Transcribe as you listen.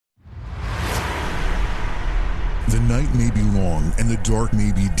The night may be long and the dark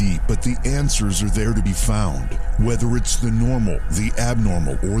may be deep, but the answers are there to be found. Whether it's the normal, the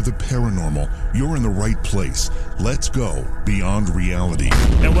abnormal, or the paranormal, you're in the right place. Let's go beyond reality.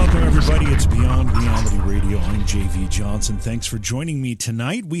 And welcome, everybody. It's Beyond Reality Radio. I'm J.V. Johnson. Thanks for joining me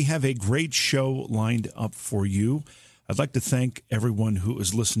tonight. We have a great show lined up for you. I'd like to thank everyone who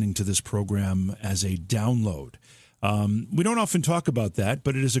is listening to this program as a download. We don't often talk about that,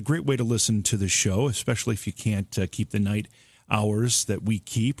 but it is a great way to listen to the show, especially if you can't keep the night hours that we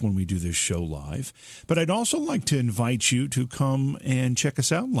keep when we do this show live. But I'd also like to invite you to come and check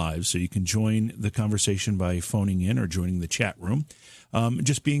us out live so you can join the conversation by phoning in or joining the chat room,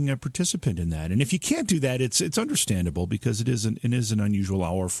 just being a participant in that. And if you can't do that, it's understandable because it is an unusual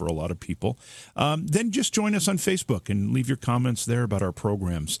hour for a lot of people. Then just join us on Facebook and leave your comments there about our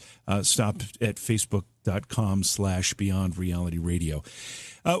programs. Stop at Facebook.com/Beyond Reality Radio.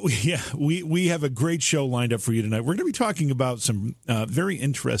 We have a great show lined up for you tonight. We're going to be talking about some very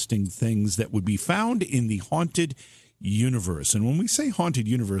interesting things that would be found in the haunted universe. And when we say haunted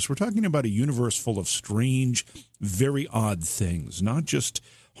universe, we're talking about a universe full of strange, very odd things, not just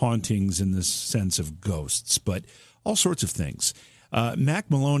hauntings in the sense of ghosts, but all sorts of things. Mac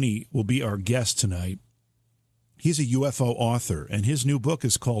Maloney will be our guest tonight. He's a UFO author, and his new book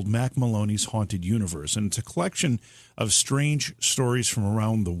is called Mac Maloney's Haunted Universe, and it's a collection of strange stories from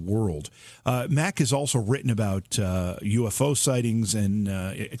around the world. Mac has also written about UFO sightings and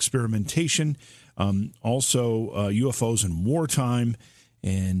experimentation, also UFOs in wartime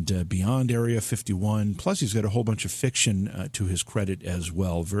and beyond Area 51. Plus, he's got a whole bunch of fiction to his credit as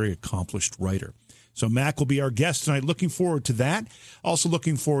well. Very accomplished writer. So Mac will be our guest tonight. Looking forward to that. Also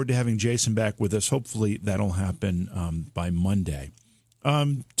looking forward to having Jason back with us. Hopefully that'll happen by Monday.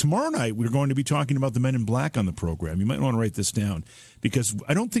 Tomorrow night, we're going to be talking about the Men in Black on the program. You might want to write this down because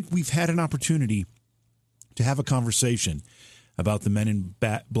I don't think we've had an opportunity to have a conversation about the Men in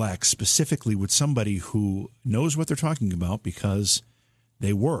Black specifically with somebody who knows what they're talking about because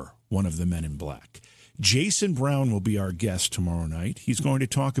they were one of the Men in Black. Jason Brown will be our guest tomorrow night. He's going to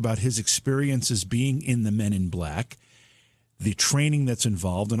talk about his experiences being in the Men in Black, the training that's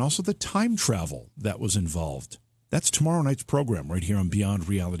involved, and also the time travel that was involved. That's tomorrow night's program right here on Beyond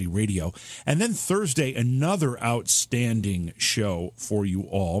Reality Radio. And then Thursday, another outstanding show for you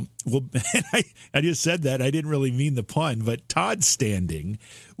all. Well, I just said that. I didn't really mean the pun, but Todd Standing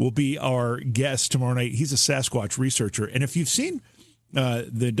will be our guest tomorrow night. He's a Sasquatch researcher. And if you've seen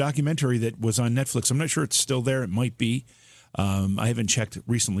the documentary that was on Netflix, I'm not sure it's still there. It might be. I haven't checked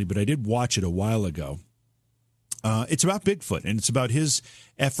recently, but I did watch it a while ago. It's about Bigfoot, and it's about his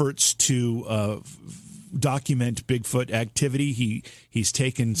efforts to document Bigfoot activity. He's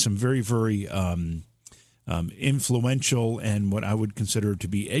taken some very, very influential and what I would consider to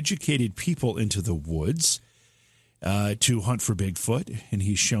be educated people into the woods to hunt for Bigfoot, and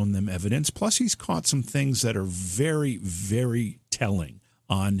he's shown them evidence. Plus, he's caught some things that are very, very telling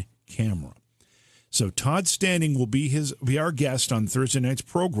on camera. So Todd Standing will be our guest on Thursday night's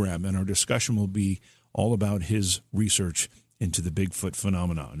program, and our discussion will be all about his research into the Bigfoot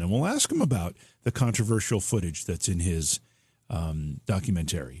phenomenon. And we'll ask him about the controversial footage that's in his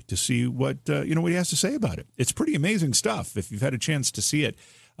documentary to see what he has to say about it. It's pretty amazing stuff. If you've had a chance to see it,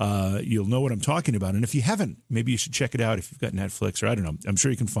 you'll know what I'm talking about. And if you haven't, maybe you should check it out if you've got Netflix or I don't know. I'm sure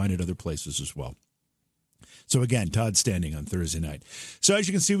you can find it other places as well. So again, Todd Standing on Thursday night. So as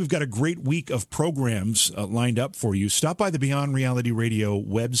you can see, we've got a great week of programs lined up for you. Stop by the Beyond Reality Radio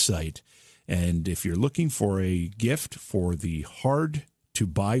website. And if you're looking for a gift for the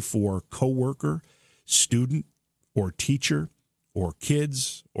hard-to-buy-for coworker, student, or teacher, or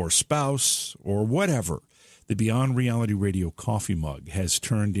kids, or spouse, or whatever, the Beyond Reality Radio coffee mug has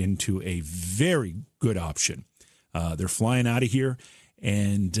turned into a very good option. They're flying out of here,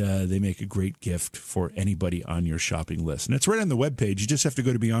 and they make a great gift for anybody on your shopping list. And it's right on the webpage. You just have to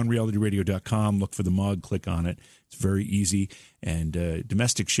go to beyondrealityradio.com, look for the mug, click on it. It's very easy, and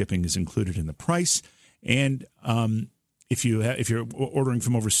domestic shipping is included in the price. And if you're ordering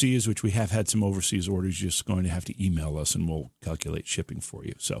from overseas, which we have had some overseas orders, you're just going to have to email us and we'll calculate shipping for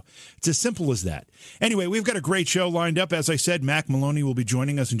you. So it's as simple as that. Anyway, we've got a great show lined up. As I said, Mac Maloney will be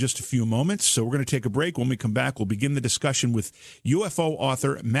joining us in just a few moments. So we're going to take a break. When we come back, we'll begin the discussion with UFO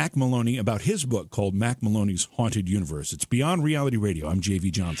author Mac Maloney about his book called Mac Maloney's Haunted Universe. It's Beyond Reality Radio. I'm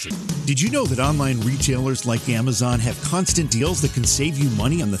J.V. Johnson. Did you know that online retailers like Amazon have constant deals that can save you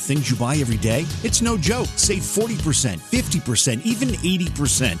money on the things you buy every day? It's no joke. Save 40%, 50%, even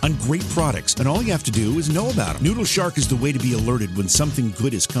 80% on great products. And all you have to do is know about them. Noodle Shark is the way to be alerted when something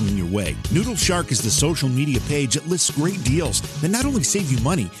good is coming your way. Noodle Shark is the social media page that lists great deals that not only save you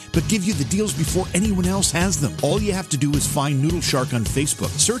money, but give you the deals before anyone else has them. All you have to do is find Noodle Shark on Facebook.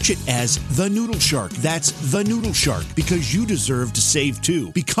 Search it as The Noodle Shark. That's The Noodle Shark, because you deserve to save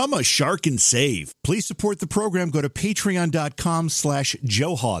too. Become a shark and save. Please support the program. Go to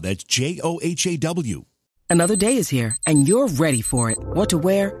patreon.com/Johaw. That's JOHAW. Another day is here, and you're ready for it. What to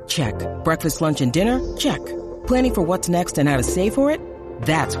wear? Check. Breakfast, lunch, and dinner? Check. Planning for what's next and how to save for it?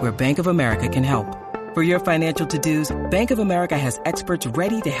 That's where Bank of America can help. For your financial to-dos, Bank of America has experts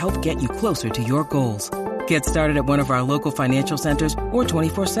ready to help get you closer to your goals. Get started at one of our local financial centers or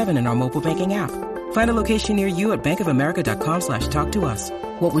 24/7 in our mobile banking app. Find a location near you at bankofamerica.com/talktous.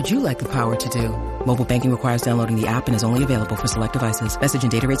 What would you like the power to do? Mobile banking requires downloading the app and is only available for select devices. Message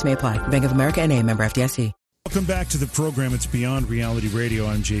and data rates may apply. Bank of America N.A., member FDIC. Welcome back to the program. It's Beyond Reality Radio.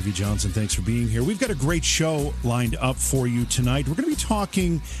 I'm J.V. Johnson. Thanks for being here. We've got a great show lined up for you tonight. We're going to be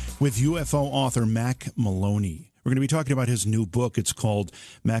talking with UFO author Mac Maloney. We're going to be talking about his new book. It's called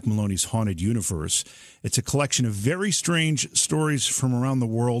Mac Maloney's Haunted Universe. It's a collection of very strange stories from around the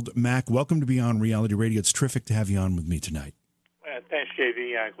world. Mac, welcome to Beyond Reality Radio. It's terrific to have you on with me tonight. Thanks,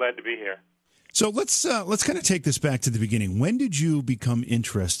 JV. Glad to be here. So let's kind of take this back to the beginning. When did you become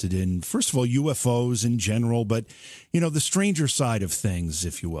interested in, first of all, UFOs in general, but, the stranger side of things,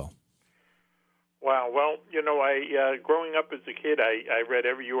 if you will? Wow. Well, I growing up as a kid, I read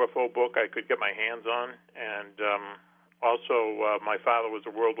every UFO book I could get my hands on, and also my father was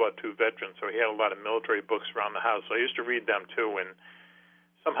a World War II veteran, so he had a lot of military books around the house. So I used to read them too, and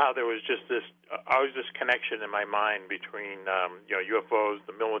somehow there was just always this connection in my mind between UFOs,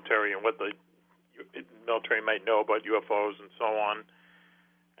 the military, and what the military might know about UFOs and so on.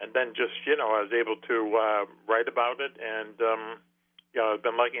 And then just, I was able to write about it, and I've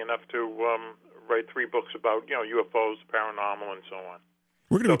been lucky enough to write 3 books about, UFOs, paranormal, and so on.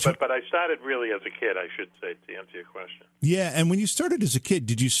 But I started really as a kid, I should say, to answer your question. Yeah, and when you started as a kid,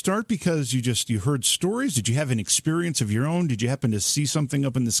 did you start because you heard stories? Did you have an experience of your own? Did you happen to see something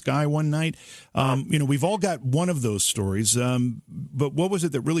up in the sky one night? We've all got one of those stories, but what was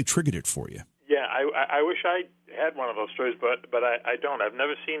it that really triggered it for you? Yeah, I wish I had one of those stories, but I don't. I've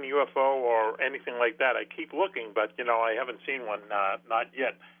never seen a UFO or anything like that. I keep looking, but, I haven't seen one, not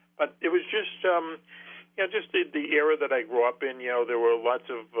yet. But it was just... just the era that I grew up in, there were lots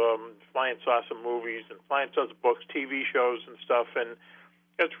of flying saucer movies and flying saucer books, TV shows and stuff, and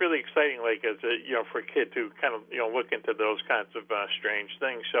it's really exciting, like as a, for a kid to kind of look into those kinds of strange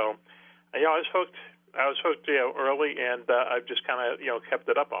things. So, I was hooked. Early, and I've just kind of kept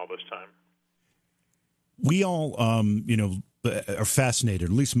it up all this time. We all, are fascinated.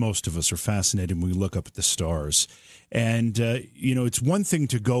 At least most of us are fascinated when we look up at the stars, and it's one thing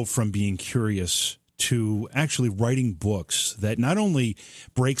to go from being curious to actually writing books that not only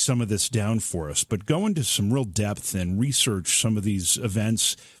break some of this down for us, but go into some real depth and research some of these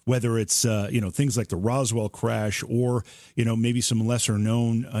events, whether it's, things like the Roswell crash or, maybe some lesser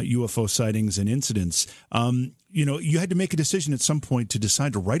known UFO sightings and incidents. You had to make a decision at some point to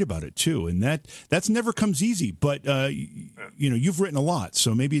decide to write about it too. And that's never comes easy, but, you've written a lot,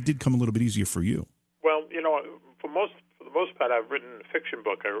 so maybe it did come a little bit easier for you. Well, for the most part, I've written fiction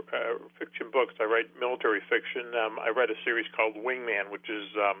books. I write military fiction. I read a series called Wingman, which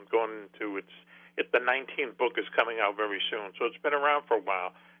is going to it's the 19th book is coming out very soon. So it's been around for a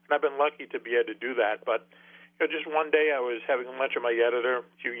while, and I've been lucky to be able to do that. But just one day, I was having lunch with my editor a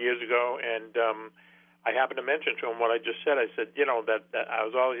few years ago, and I happened to mention to him what I just said. I said, that I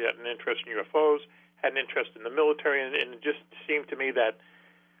was always had an interest in UFOs, had an interest in the military, and it just seemed to me that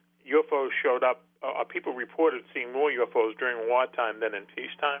UFOs showed up. People reported seeing more UFOs during wartime than in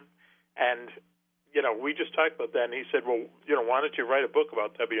peacetime. And, we just talked about that. And he said, well, why don't you write a book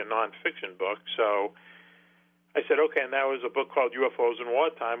about that? Be a nonfiction book. So I said, okay. And that was a book called UFOs in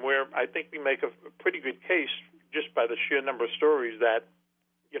Wartime, where I think we make a pretty good case just by the sheer number of stories that,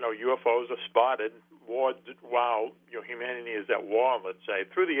 UFOs are spotted while, humanity is at war, let's say,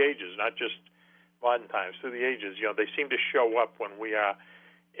 through the ages, not just modern times, through the ages. They seem to show up when we are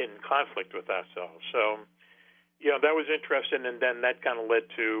in conflict with ourselves. So, that was interesting, and then that kind of led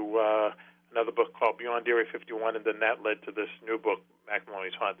to another book called Beyond Area 51, and then that led to this new book, Mac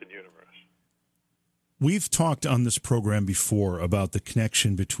Maloney's Haunted Universe. We've talked on this program before about the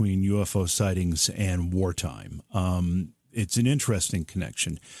connection between UFO sightings and wartime. It's an interesting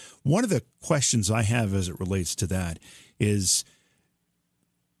connection. One of the questions I have as it relates to that is,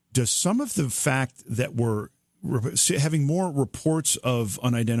 does some of the fact that we're having more reports of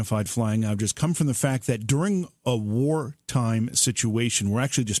unidentified flying objects come from the fact that during a wartime situation, we're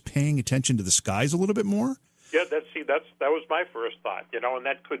actually just paying attention to the skies a little bit more? Yeah, that was my first thought, and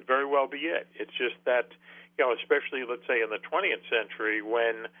that could very well be it. It's just that, especially, let's say, in the 20th century,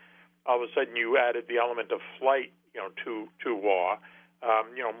 when all of a sudden you added the element of flight, to war,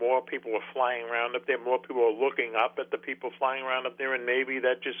 more people were flying around up there, more people were looking up at the people flying around up there, and maybe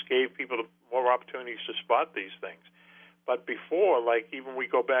that just gave people more opportunities to spot these things. But before, like, even we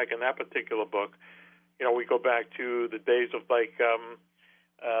go back in that particular book, we go back to the days of, like,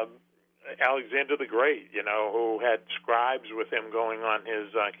 Alexander the Great, who had scribes with him going on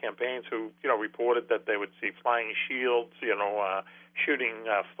his campaigns who, reported that they would see flying shields, shooting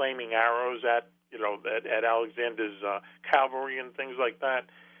flaming arrows at Alexander's cavalry and things like that.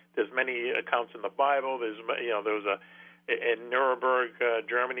 There's many accounts in the Bible. There was in Nuremberg,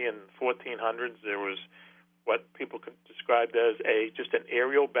 Germany in 1400s, there was what people described as just an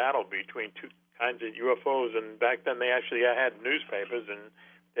aerial battle between two kinds of UFOs. And back then they actually had newspapers, and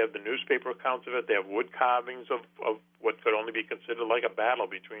they have the newspaper accounts of it. They have wood carvings of what could only be considered like a battle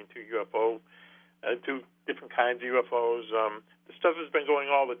between two different kinds of UFOs. The stuff has been going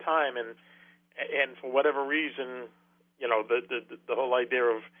all the time, and for whatever reason, the whole idea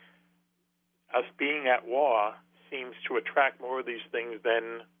of us being at war seems to attract more of these things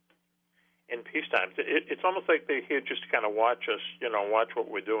than in peacetime. It's almost like they're here just to kind of watch us, watch what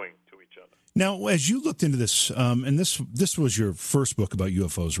we're doing to each other. Now, as you looked into this, and this was your first book about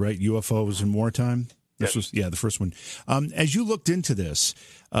UFOs, right? UFOs in wartime? This was the first one. As you looked into this,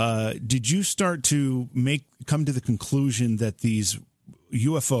 did you start to come to the conclusion that these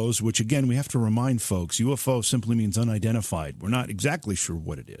UFOs, which again, we have to remind folks, UFO simply means unidentified. We're not exactly sure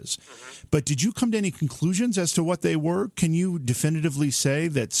what it is. Mm-hmm. But did you come to any conclusions as to what they were? Can you definitively say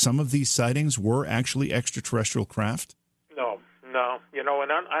that some of these sightings were actually extraterrestrial craft? No.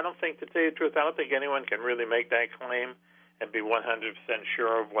 And I don't think, to tell you the truth, I don't think anyone can really make that claim and be 100%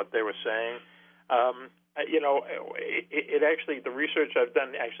 sure of what they were saying. It actually, the research I've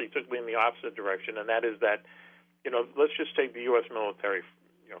done actually took me in the opposite direction, and that is that, let's just take the U.S. military,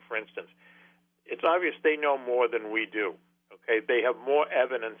 for instance. It's obvious they know more than we do, okay? They have more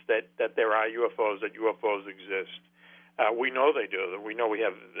evidence that there are UFOs, that UFOs exist. We know they do. We know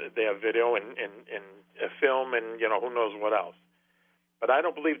they have video and film and, who knows what else. But I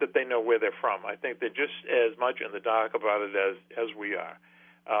don't believe that they know where they're from. I think they're just as much in the dark about it as we are,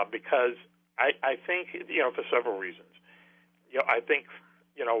 because I think, for several reasons. I think,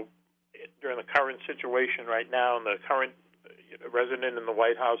 during the current situation right now and the current resident in the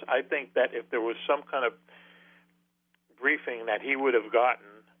White House, I think that if there was some kind of briefing that he would have gotten,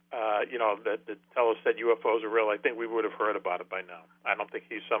 that tell us that UFOs are real, I think we would have heard about it by now. I don't think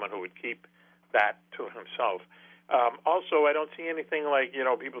he's someone who would keep that to himself. Also, I don't see anything like,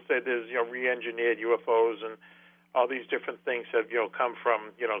 people say there's, re-engineered UFOs and all these different things have, come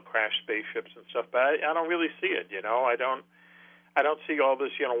from, crashed spaceships and stuff, but I don't really see it, I don't see all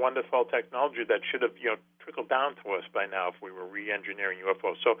this, wonderful technology that should have, trickled down to us by now if we were re-engineering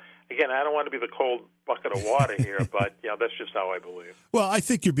UFOs. So, again, I don't want to be the cold bucket of water here, but, that's just how I believe. Well, I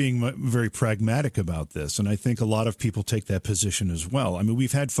think you're being very pragmatic about this, and I think a lot of people take that position as well. I mean,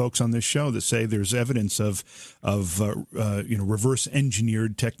 we've had folks on this show that say there's evidence of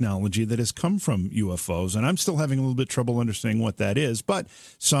reverse-engineered technology that has come from UFOs, and I'm still having a little bit of trouble understanding what that is, but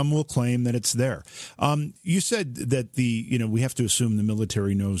some will claim that it's there. You said that we have to assume the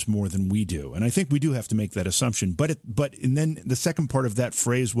military knows more than we do, and I think we do have to make that assumption. And then the second part of that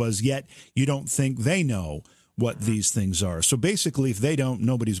phrase was, yet you don't think they know what these things are. So basically, if they don't,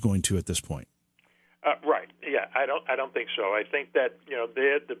 nobody's going to at this point. Right. Yeah, I don't think so. I think that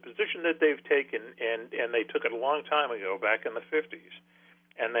the position that they've taken, and they took it a long time ago, back in the 50s,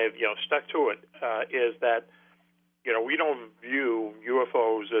 and they've stuck to it, is that we don't view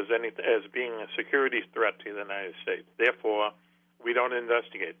UFOs as being a security threat to the United States. Therefore, we don't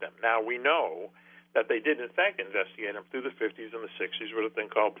investigate them. Now we know that they did, in fact, investigate them through the 50s and the 60s with a thing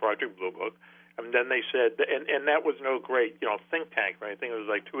called Project Blue Book. And then they said, and that was no great, think tank or anything. It was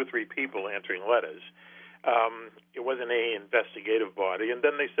like 2 or 3 people answering letters. It wasn't an investigative body. And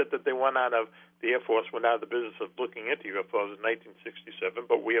then they said that the Air Force went out of the business of looking into UFOs in 1967.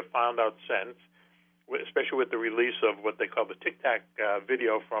 But we have found out since, especially with the release of what they call the Tic Tac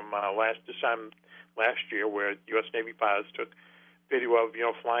video from last year, where U.S. Navy pilots took video of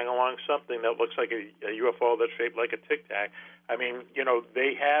flying along something that looks like a UFO that's shaped like a Tic Tac. I mean,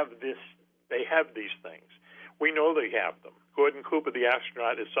 they have this. They have these things. We know they have them. Gordon Cooper, the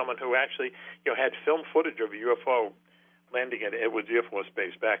astronaut, is someone who actually had film footage of a UFO landing at Edwards Air Force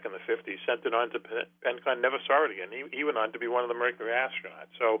Base back in the 50s, sent it on to Pentagon, never saw it again. He went on to be one of the Mercury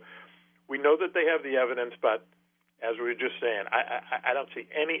astronauts. So we know that they have the evidence, but as we were just saying, I don't see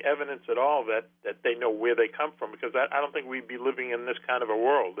any evidence at all that they know where they come from, because I don't think we'd be living in this kind of a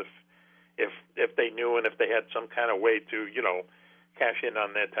world if they knew and if they had some kind of way to, cash in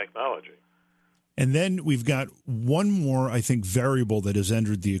on their technology. And then we've got one more, I think, variable that has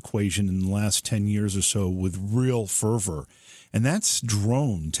entered the equation in the last 10 years or so with real fervor, and that's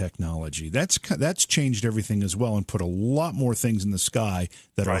drone technology. That's changed everything as well and put a lot more things in the sky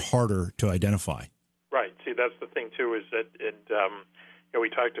that are harder to identify. Right. See, that's the thing, too, is that we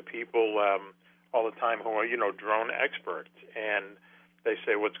talk to people all the time who are, drone experts, and they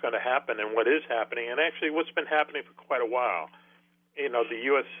say what's going to happen and what is happening, and actually what's been happening for quite a while. The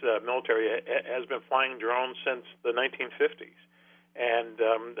U.S. military has been flying drones since the 1950s, and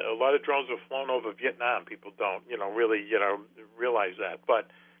a lot of drones have flown over Vietnam. People don't, really, realize that. But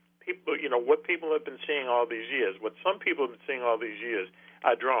people, what people have been seeing all these years, what some people have been seeing all these years,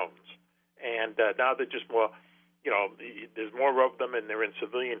 are drones. And now they're just more, there's more of them, and they're in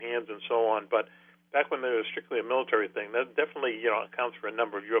civilian hands and so on. But back when they were strictly a military thing, that definitely, accounts for a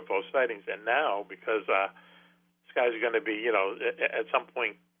number of UFO sightings. And now, because skies are going to be, at some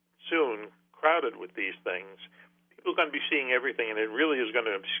point soon crowded with these things, people are going to be seeing everything, and it really is going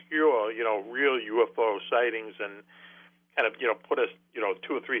to obscure, real UFO sightings and kind of, put us, 2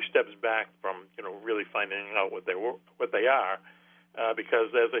 or 3 steps back from, really finding out what they are, because,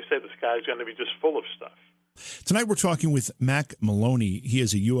 as I say, the sky is going to be just full of stuff. Tonight we're talking with Mac Maloney. He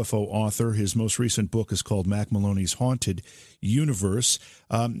is a UFO author. His most recent book is called Mac Maloney's Haunted Universe.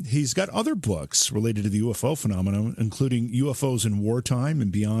 He's got other books related to the UFO phenomenon, including UFOs in Wartime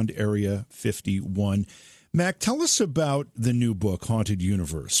and Beyond Area 51. Mac, tell us about the new book, Haunted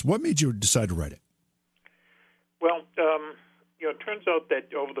Universe. What made you decide to write it? Well, it turns out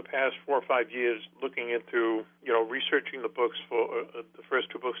that over the past 4 or 5 years, looking into, researching the books for the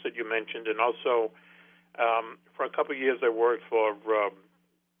first 2 books that you mentioned, and also for a couple of years, I worked for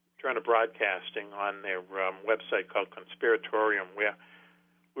Turner Broadcasting on their website called Conspiratorium, where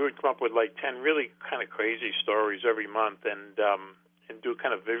we would come up with like 10 really kind of crazy stories every month and do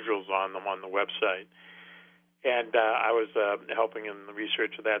kind of visuals on them on the website. And I was helping in the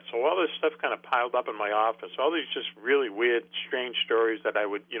research of that. So all this stuff kind of piled up in my office, all these just really weird, strange stories that I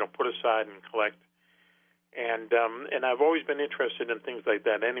would, put aside and collect. And I've always been interested in things like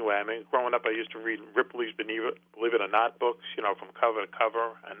that anyway. I mean, growing up, I used to read Ripley's Believe It or Not books, from cover to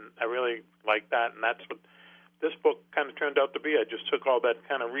cover, and I really liked that, and that's what this book kind of turned out to be. I just took all that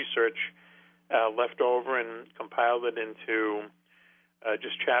kind of research left over and compiled it into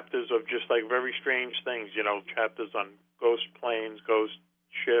just chapters of just like very strange things, chapters on ghost planes, ghost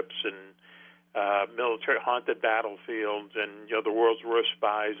ships, and military haunted battlefields, and the world's worst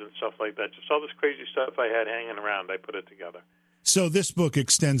spies and stuff like that. Just all this crazy stuff I had hanging around, I put it together. So this book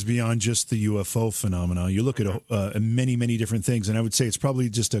extends beyond just the UFO phenomena. You look at many, many different things, and I would say it's probably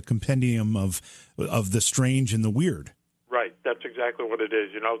just a compendium of the strange and the weird. Right, that's exactly what it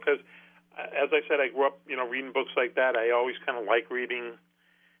is. Because as I said, I grew up, reading books like that. I always kind of like reading,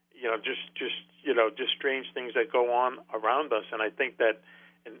 just strange things that go on around us, and I think that.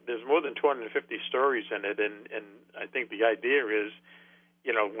 And there's more than 250 stories in it, and I think the idea is,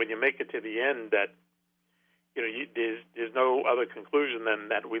 when you make it to the end, that, there's no other conclusion than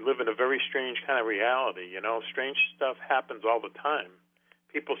that we live in a very strange kind of reality. Strange stuff happens all the time.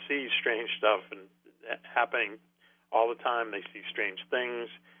 People see strange stuff and happening all the time. They see strange things,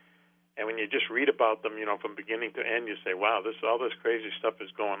 and when you just read about them, from beginning to end, you say, "Wow, all this crazy stuff is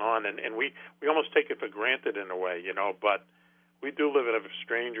going on," and we almost take it for granted in a way, but. We do live in a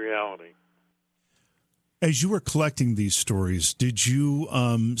strange reality. As you were collecting these stories, did you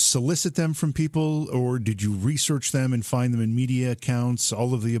solicit them from people, or did you research them and find them in media accounts,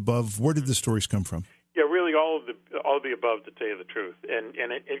 all of the above? Where did the stories come from? Yeah, really all of the above, to tell you the truth. And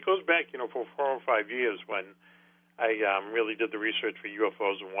it goes back, for 4 or 5 years when I really did the research for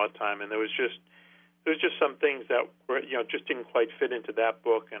UFOs in wartime, and there was just some things that were, just didn't quite fit into that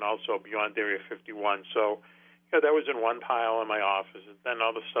book, and also Beyond Area 51. So. That was in one pile in my office, and then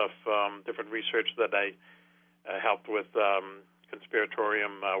other stuff, different research that I helped with,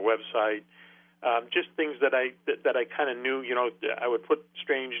 Conspiratorium website, just things that I kind of knew. I would put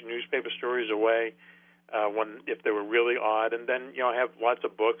strange newspaper stories away if they were really odd, and then I have lots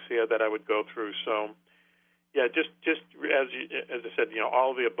of books here that I would go through. So Yeah, just as I said,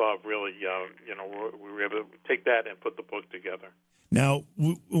 all of the above. Really, we were able to take that and put the book together. Now,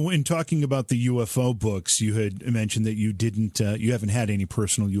 when talking about the UFO books, you had mentioned that you haven't had any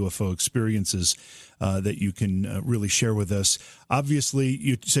personal UFO experiences that you can really share with us. Obviously,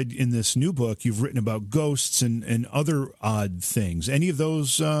 you said in this new book you've written about ghosts and other odd things. Any of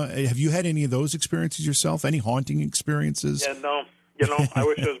those? Have you had any of those experiences yourself? Any haunting experiences? Yeah, no. I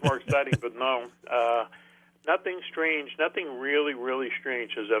wish it was more exciting, but no. Nothing strange. Nothing really, really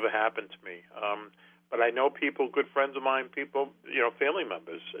strange has ever happened to me. But I know people, good friends of mine, people, family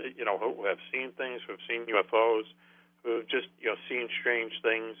members, who have seen things, who have seen UFOs, who have just, seen strange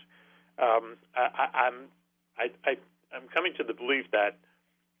things. I'm coming to the belief that,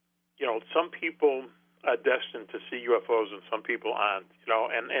 some people are destined to see UFOs and some people aren't.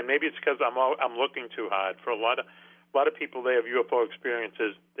 And maybe it's because I'm looking too hard. For a lot of people, they have UFO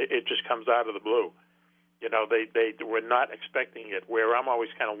experiences. It just comes out of the blue. They were not expecting it. Where I'm always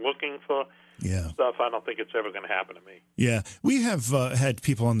kind of looking for stuff, I don't think it's ever going to happen to me. Yeah, we have had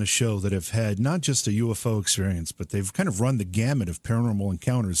people on the show that have had not just a UFO experience, but they've kind of run the gamut of paranormal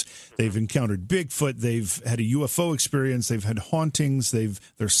encounters. They've encountered Bigfoot. They've had a UFO experience. They've had hauntings.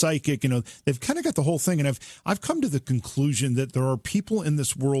 They're psychic. They've kind of got the whole thing. And I've come to the conclusion that there are people in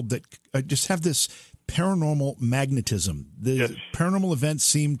this world that just have this paranormal magnetism. The paranormal events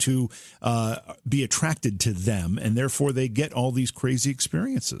seem to be attracted to them, and therefore they get all these crazy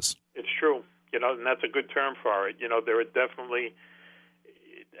experiences. It's true, and that's a good term for it. There are definitely,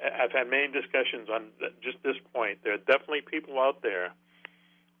 I've had many discussions on just this point. There are definitely people out there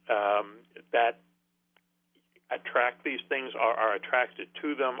that attract these things, are attracted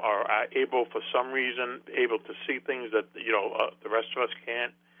to them, or are able, for some reason, able to see things that, the rest of us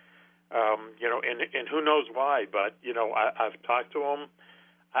can't. And who knows why, but, I've talked to them.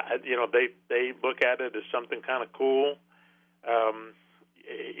 They look at it as something kind of cool.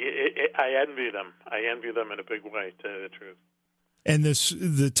 I envy them. I envy them in a big way, to tell you the truth. And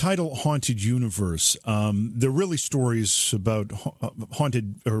the title Haunted Universe, they're really stories about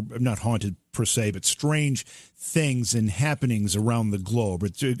haunted, or not haunted per se, but strange things and happenings around the globe.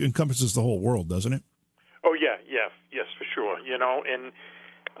 It encompasses the whole world, doesn't it? Oh, yes, for sure. And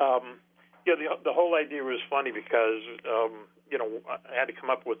the whole idea was funny because, I had to come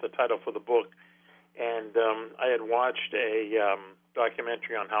up with the title for the book, and I had watched a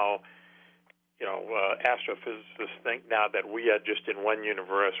documentary on how, astrophysicists think now that we are just in one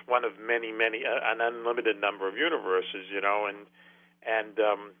universe, one of many, an unlimited number of universes, and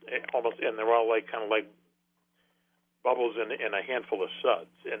they're all kind of like bubbles in a handful of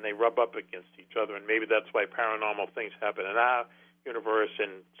suds, and they rub up against each other, and maybe that's why paranormal things happen in our universe,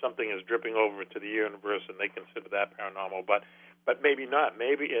 and something is dripping over into the universe, and they consider that paranormal, but maybe not.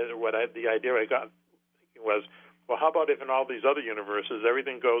 Maybe the idea I got thinking was, well, how about if in all these other universes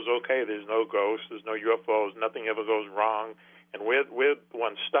everything goes okay? There's no ghosts, there's no UFOs, nothing ever goes wrong, and we're the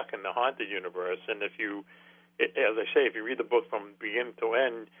ones stuck in the haunted universe. And if you read the book from beginning to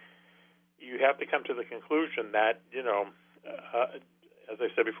end, you have to come to the conclusion that, as I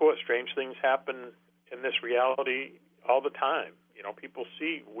said before, strange things happen in this reality all the time. People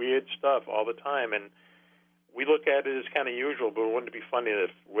see weird stuff all the time, and we look at it as kind of usual, but wouldn't it be funny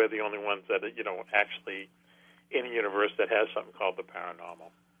if we're the only ones that, actually in a universe that has something called the paranormal?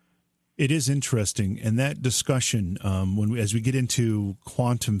 It is interesting, and that discussion, as we get into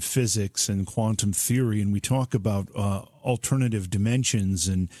quantum physics and quantum theory, and we talk about alternative dimensions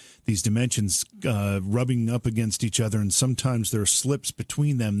and these dimensions rubbing up against each other, and sometimes there are slips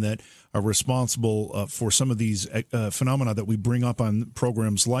between them that are responsible for some of these phenomena that we bring up on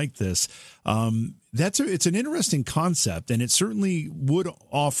programs like this. It's an interesting concept, and it certainly would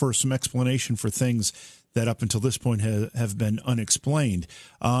offer some explanation for things that up until this point have been unexplained.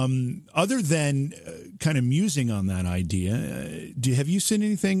 Other than kind of musing on that idea, have you seen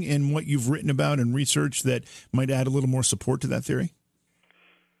anything in what you've written about and researched that might add a little more support to that theory?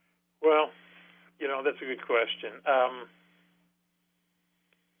 Well, that's a good question. I'm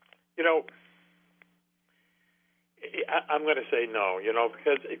going to say no,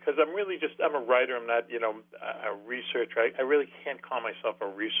 because I'm a writer. I'm not, a researcher. I really can't call myself a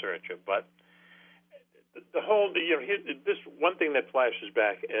researcher, but the whole, this one thing that flashes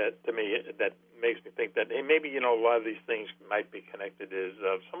back to me that makes me think that, hey, maybe, a lot of these things might be connected is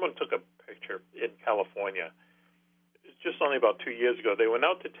someone took a picture in California. It's just only about 2 years ago. They went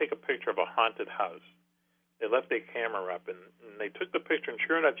out to take a picture of a haunted house. They left their camera up, and they took the picture, and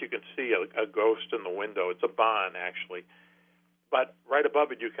sure enough, you can see a ghost in the window. It's a barn, actually. But right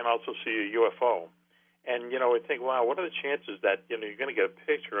above it, you can also see a UFO. And, we think, wow, what are the chances that, you're going to get a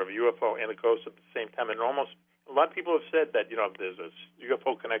picture of a UFO and a ghost at the same time? And almost a lot of people have said that, there's a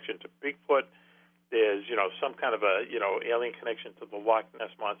UFO connection to Bigfoot. There's, some kind of a, alien connection to the Loch Ness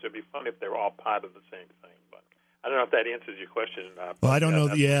Monster. It'd be funny if they were all part of the same thing. But I don't know if that answers your question or not. Well, I don't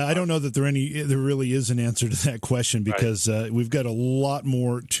know. Yeah, I don't know that there really is an answer to that question, because we've got a lot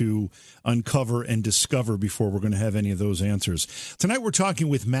more to uncover and discover before we're going to have any of those answers. Tonight we're talking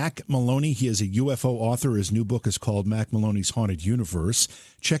with Mac Maloney. He is a UFO author. His new book is called Mac Maloney's Haunted Universe.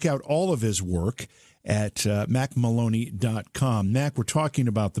 Check out all of his work at macmaloney.com. Mac, we're talking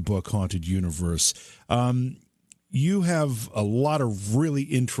about the book Haunted Universe. You have a lot of really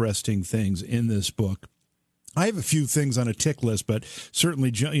interesting things in this book. I have a few things on a tick list, but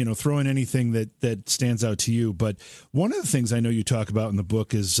certainly, throw in anything that stands out to you. But one of the things I know you talk about in the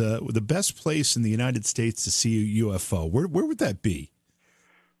book is the best place in the United States to see a UFO. Where would that be?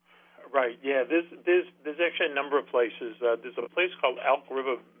 Right. Yeah. There's actually a number of places. There's a place called Elk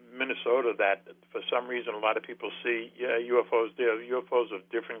River, Minnesota, that for some reason a lot of people see UFOs there. UFOs of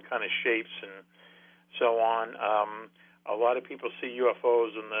different kind of shapes and so on. A lot of people see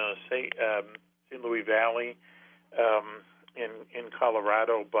UFOs in the St. Louis Valley, in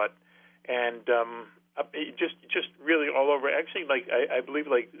Colorado, just really all over. Actually, I believe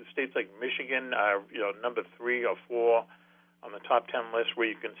states like Michigan are number 3 or 4 on the top 10 list where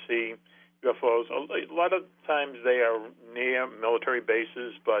you can see UFOs. A lot of times they are near military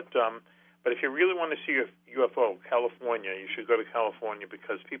bases, but if you really want to see a UFO, California, you should go to California,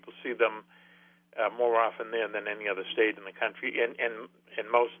 because people see them more often there than any other state in the country, and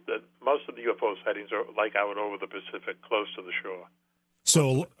most of the UFO sightings are out over the Pacific, close to the shore.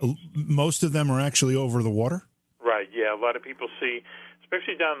 So most of them are actually over the water? Right. Yeah, a lot of people see,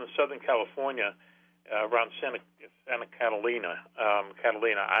 especially down in Southern California, around Santa Catalina,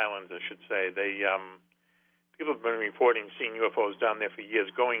 Catalina Islands, I should say. People have been reporting seeing UFOs down there for years,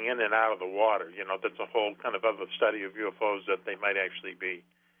 going in and out of the water. That's a whole kind of other study of UFOs, that they might actually be,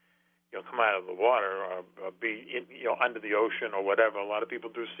 come out of the water or be under the ocean or whatever. A lot of people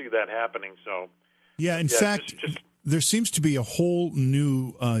do see that happening. So, in fact, there seems to be a whole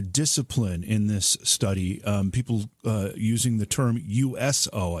new discipline in this study. People using the term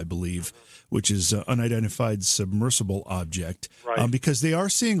USO, I believe, which is unidentified submersible object, because they are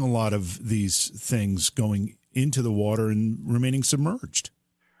seeing a lot of these things going into the water and remaining submerged.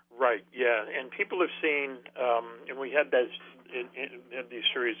 Right. Yeah, and people have seen, and we had these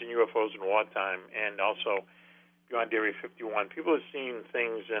series in UFOs in wartime, and also beyond Area 51. People have seen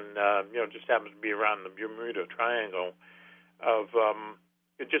things, and just happens to be around the Bermuda Triangle, of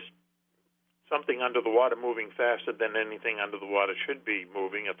just something under the water moving faster than anything under the water should be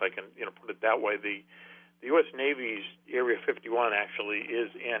moving, if I can put it that way. The U.S. Navy's Area 51 actually is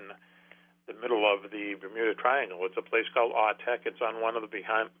in the middle of the Bermuda Triangle. It's a place called Artek. It's on one of the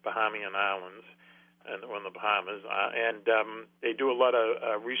Bahamian Islands, and one of the Bahamas, and they do a lot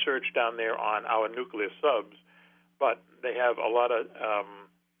of research down there on our nuclear subs, but they have a lot of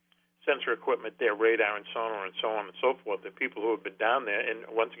sensor equipment there, radar and sonar and so on and so forth. The people who have been down there, and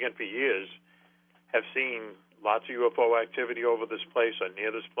once again for years, have seen lots of UFO activity over this place or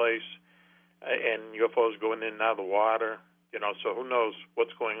near this place, and UFOs going in and out of the water. So who knows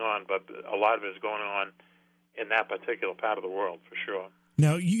what's going on, but a lot of it is going on in that particular part of the world for sure.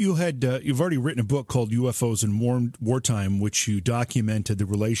 Now, you've already written a book called UFOs in Wartime, which you documented the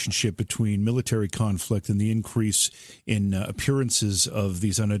relationship between military conflict and the increase in appearances of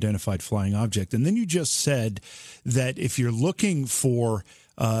these unidentified flying objects. And then you just said that if you're looking for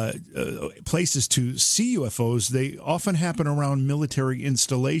places to see UFOs, they often happen around military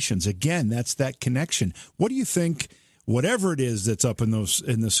installations. Again, that's that connection. What do you think, whatever it is that's up in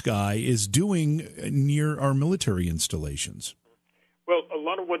the sky, is doing near our military installations? Well, a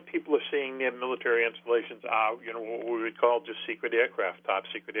lot of what people are seeing near military installations are, what we would call just secret aircraft, top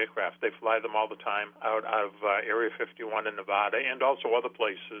secret aircraft. They fly them all the time out of Area 51 in Nevada, and also other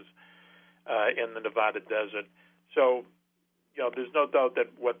places in the Nevada desert. So, there's no doubt that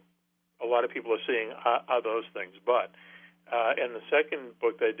what a lot of people are seeing are those things. But in the second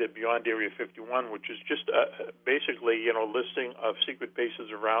book that I did, Beyond Area 51, which is just basically, listing of secret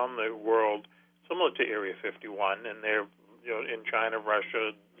bases around the world similar to Area 51, and they're in China,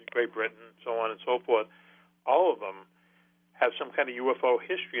 Russia, Great Britain, so on and so forth, all of them have some kind of UFO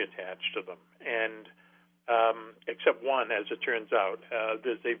history attached to them. And except one, as it turns out,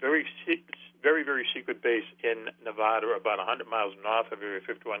 there's a very, very secret base in Nevada, about 100 miles north of Area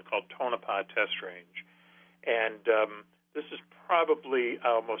 51, called Tonopah Test Range. And this is probably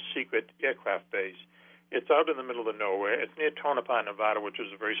our most secret aircraft base. It's out in the middle of nowhere. It's near Tonopah, Nevada, which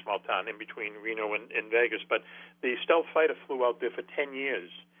is a very small town in between Reno and Vegas. But the stealth fighter flew out there for 10 years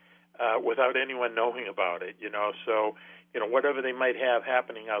without anyone knowing about it, So, whatever they might have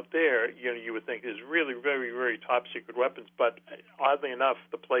happening out there, you would think is really very, very top secret weapons. But oddly enough,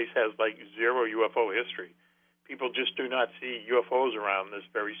 the place has like zero UFO history. People just do not see UFOs around this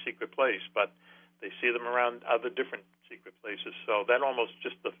very secret place, but they see them around other different secret places. So that almost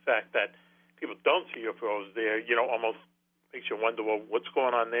just the fact that people don't see UFOs there, almost makes you wonder, well, what's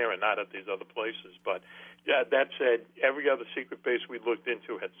going on there and not at these other places. But, yeah, that said, every other secret base we looked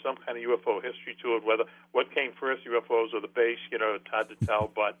into had some kind of UFO history to it, whether what came first, UFOs or the base, it's hard to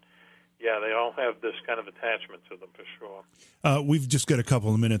tell. But, yeah, they all have this kind of attachment to them for sure. We've just got a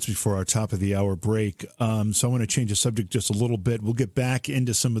couple of minutes before our top of the hour break, so I want to change the subject just a little bit. We'll get back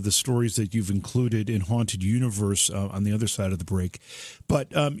into some of the stories that you've included in Haunted Universe on the other side of the break.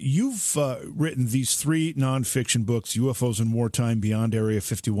 But you've written these 3 nonfiction books, UFOs in Wartime, Beyond Area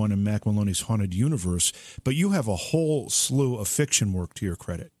 51, and Mac Maloney's Haunted Universe, but you have a whole slew of fiction work to your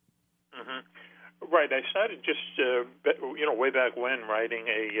credit. Right. I started just, way back when writing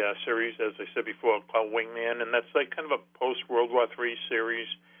a series, as I said before, called Wingman, and that's like kind of a post-World War III series.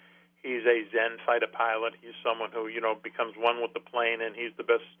 He's a Zen fighter pilot. He's someone who, becomes one with the plane, and he's the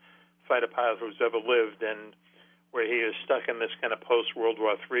best fighter pilot who's ever lived. And where he is stuck in this kind of post-World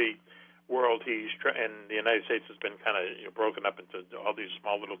War III world, and the United States has been kind of broken up into all these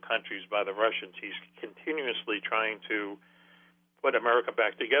small little countries by the Russians. He's continuously trying to put America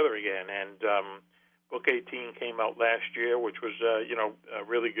back together again. And Book 18 came out last year, which was,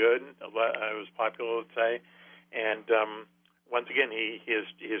 really good. It was popular, let's say. And once again, he has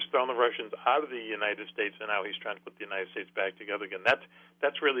thrown the Russians out of the United States, and now he's trying to put the United States back together again.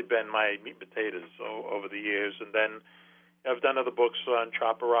 That's really been my meat and potatoes over the years. And then I've done other books on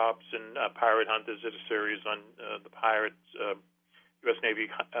chopper ops and pirate hunters. Did a series on the pirates, U.S. Navy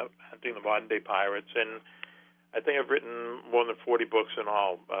hunting the modern-day pirates. And I think I've written more than 40 books in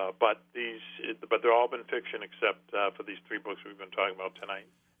all, but they've all been fiction except for these 3 books we've been talking about tonight.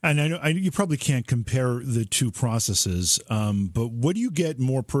 And I know you probably can't compare the two processes, but what do you get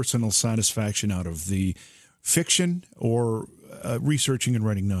more personal satisfaction out of, the fiction or researching and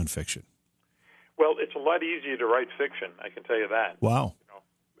writing nonfiction? Well, it's a lot easier to write fiction, I can tell you that. Wow.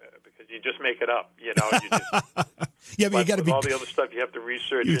 Because you just make it up, You just, yeah, but you got to be all the other stuff. You have to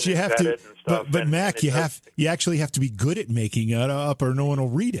research you have to, it and stuff. But Mac, you actually have to be good at making it up, or no one will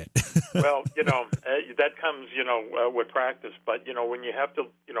read it. Well, that comes, with practice. But when you have to,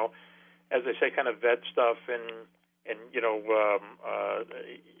 as I say, kind of vet stuff and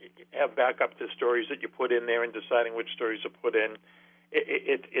have backup to stories that you put in there and deciding which stories to put in,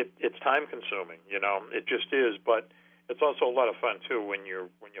 it's time consuming. It just is, but it's also a lot of fun too when you're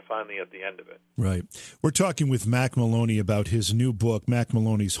finally at the end of it. Right. We're talking with Mac Maloney about his new book, Mac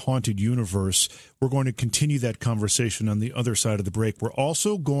Maloney's Haunted Universe. We're going to continue that conversation on the other side of the break. We're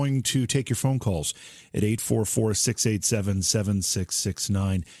also going to take your phone calls at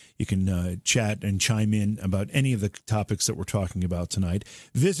 844-687-7669. You can chat and chime in about any of the topics that we're talking about tonight.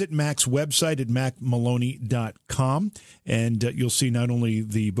 Visit Mac's website at macmaloney.com, and you'll see not only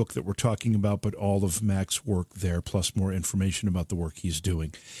the book that we're talking about, but all of Mac's work there, plus more information about the work he's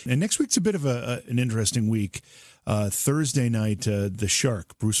doing. And next week's a bit of an interesting week. Thursday night, The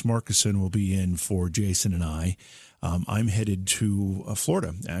Shark, Bruce Markuson, will be in for Jason and I. I'm headed to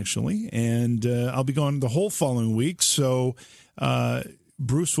Florida, actually, and I'll be gone the whole following week, so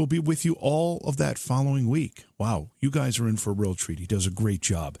Bruce will be with you all of that following week. Wow, you guys are in for a real treat. He does a great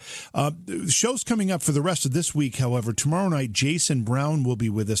job. The show's coming up for the rest of this week, however. Tomorrow night, Jason Brown will be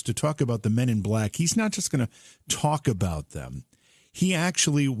with us to talk about the Men in Black. He's not just going to talk about them. He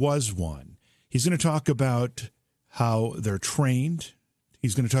actually was one. He's going to talk about how they're trained.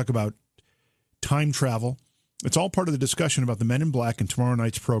 He's going to talk about time travel. It's all part of the discussion about the Men in Black in tomorrow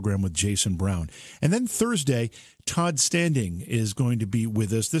night's program with Jason Brown. And then Thursday, Todd Standing is going to be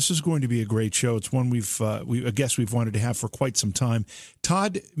with us. This is going to be a great show. It's one a guest we've wanted to have for quite some time.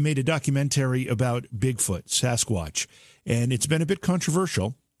 Todd made a documentary about Bigfoot, Sasquatch, and it's been a bit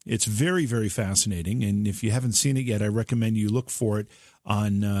controversial. It's very, very fascinating, and if you haven't seen it yet, I recommend you look for it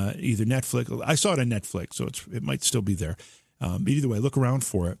on either Netflix. I saw it on Netflix, so it might still be there. But either way, look around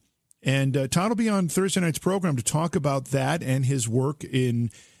for it. And Todd will be on Thursday night's program to talk about that and his work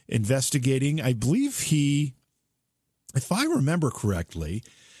in investigating. I believe if I remember correctly,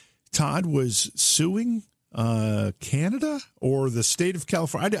 Todd was suing Canada or the state of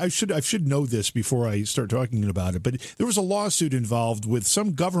California. I should know this before I start talking about it, but there was a lawsuit involved with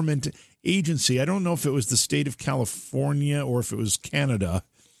some government agency. I don't know if it was the state of California or if it was Canada,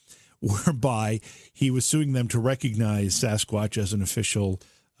 whereby he was suing them to recognize Sasquatch as an official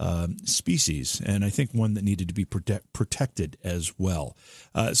species, and I think one that needed to be protected as well.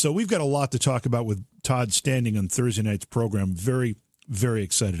 So we've got a lot to talk about with Todd Standing on Thursday night's program. Very, very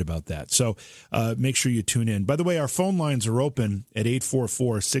excited about that. So make sure you tune in. By the way, our phone lines are open at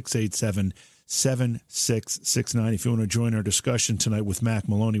 844-687-7669. If you want to join our discussion tonight with Mac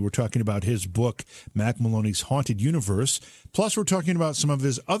Maloney, we're talking about his book, Mac Maloney's Haunted Universe. Plus, we're talking about some of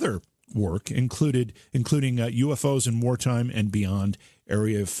his other work, including UFOs in Wartime and Beyond,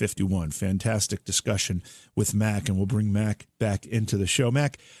 Area 51. Fantastic discussion with Mac, and we'll bring Mac back into the show.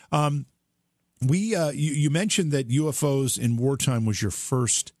 Mac, you mentioned that UFOs in Wartime was your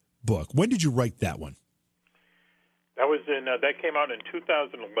first book. When did you write that one? That came out in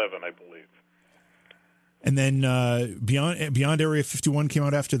 2011, I believe. And then Beyond Area 51 came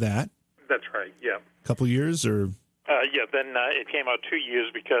out after that. That's right. Yeah. A couple of years, or then it came out 2 years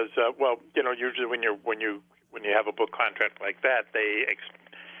because usually when you have a book contract like that, they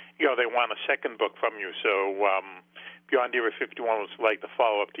want a second book from you. So Beyond Area 51 was like the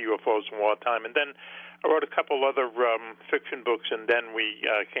follow-up to UFOs in Wartime, and then I wrote a couple other fiction books, and then we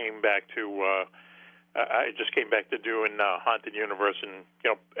came back to. I just came back to doing Haunted Universe, and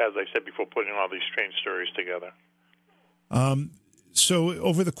as I said before, putting all these strange stories together. So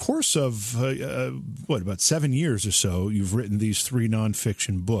over the course of about 7 years or so, you've written these 3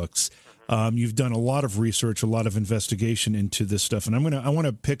 nonfiction books. You've done a lot of research, a lot of investigation into this stuff, and I want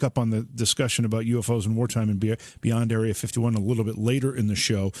to pick up on the discussion about UFOs in Wartime and Beyond Area 51 a little bit later in the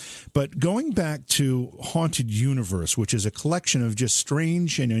show. But going back to Haunted Universe, which is a collection of just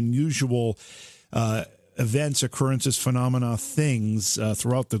strange and unusual events, occurrences, phenomena, things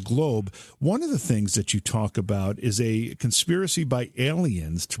throughout the globe. One of the things that you talk about is a conspiracy by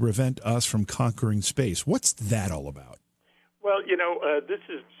aliens to prevent us from conquering space. What's that all about? Well, this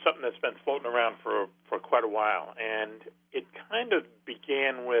is something that's been floating around for quite a while, and it kind of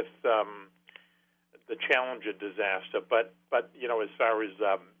began with the Challenger disaster, but as far as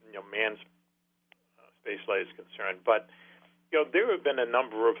man's space flight is concerned, but there have been a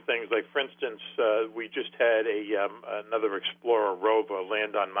number of things. Like, for instance, we just had another Explorer rover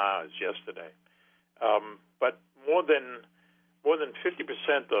land on Mars yesterday. But more than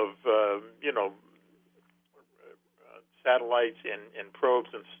 50% of satellites and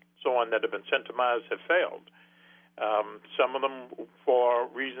probes and so on that have been sent to Mars have failed. Some of them for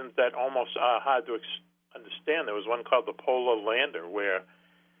reasons that almost are hard to understand. There was one called the Polar Lander, where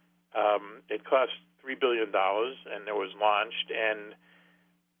it cost $3 billion, and it was launched, and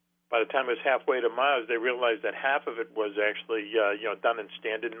by the time it was halfway to Mars, they realized that half of it was actually done in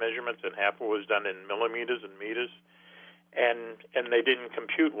standard measurements, and half of it was done in millimeters and meters, and they didn't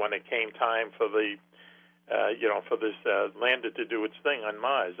compute when it came time for the for this lander to do its thing on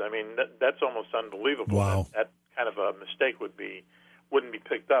Mars. I mean, that's almost unbelievable. Wow. That kind of a mistake wouldn't be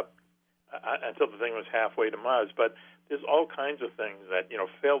picked up until the thing was halfway to Mars. But there's all kinds of things that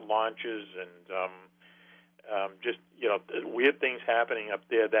failed launches and just weird things happening up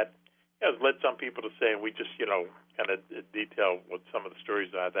there that has led some people to say, and we just kind of detail what some of the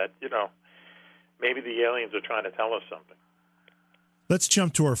stories are, that maybe the aliens are trying to tell us something. Let's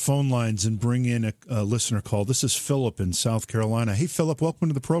jump to our phone lines and bring in a listener call. This is Philip in South Carolina. Hey, Philip, welcome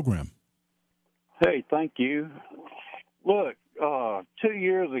to the program. Hey, thank you. Look, 2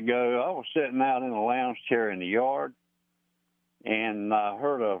 years ago, I was sitting out in a lounge chair in the yard, and I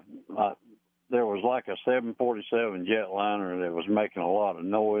heard there was like a 747 jetliner that was making a lot of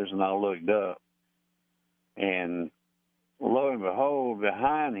noise, and I looked up. And lo and behold,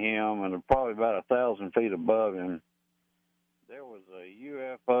 behind him, and probably about 1,000 feet above him, there was a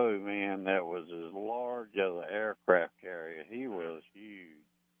UFO, man, that was as large as an aircraft carrier. He was huge.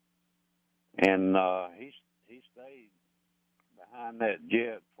 And he stayed behind that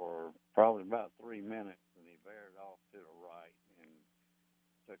jet for probably about 3 minutes, and he veered off to the right and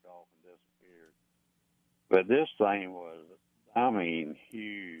took off and disappeared. But this thing was,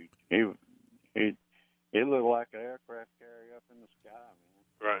 huge. It looked like an aircraft carrier up in the sky, man.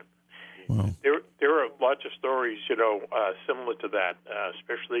 Right. Wow. There are lots of stories, similar to that,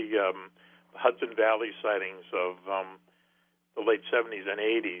 especially the Hudson Valley sightings of the late 70s and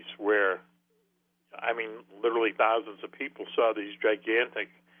 80s, where, literally thousands of people saw these gigantic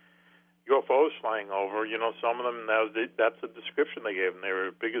UFOs flying over. Some of them, that's the description they gave them. They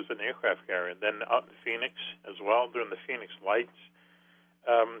were big as an aircraft carrier. And then out in Phoenix as well, during the Phoenix Lights,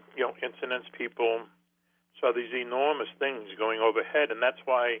 incidents, people saw these enormous things going overhead. And that's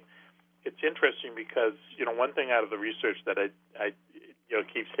why it's interesting, because, one thing out of the research that I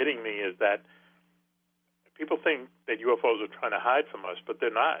keeps hitting me is that people think that UFOs are trying to hide from us, but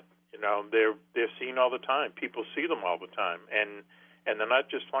they're not. They're seen all the time. People see them all the time, and they're not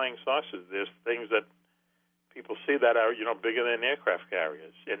just flying saucers. There's things that people see that are bigger than aircraft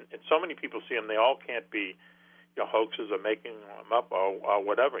carriers, and so many people see them. They all can't be hoaxes or making them up or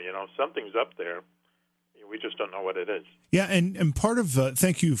whatever. Something's up there. We just don't know what it is. Yeah, and part of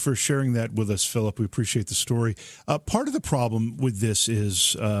thank you for sharing that with us, Philip. We appreciate the story. Part of the problem with this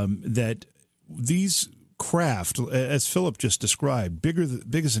is that these craft, as Philip just described, big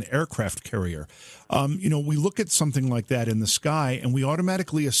as an aircraft carrier. We look at something like that in the sky, and we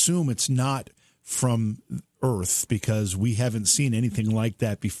automatically assume it's not from Earth because we haven't seen anything like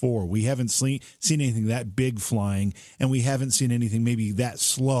that before. We haven't seen anything that big flying, and we haven't seen anything maybe that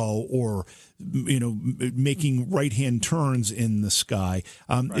slow or making right-hand turns in the sky.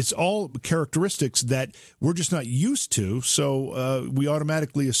 Right. It's all characteristics that we're just not used to, so we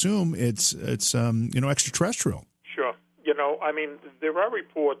automatically assume it's extraterrestrial. Sure. There are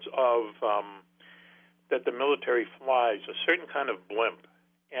reports of that the military flies a certain kind of blimp,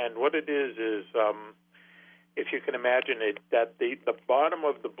 and what it is if you can imagine it, that the bottom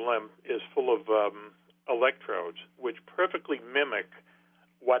of the blimp is full of electrodes, which perfectly mimic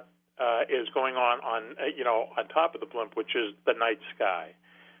what is going on top of the blimp, which is the night sky.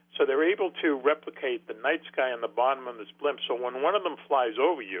 So they're able to replicate the night sky on the bottom of this blimp. So when one of them flies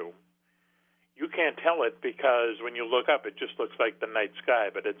over you, you can't tell it because when you look up, it just looks like the night sky,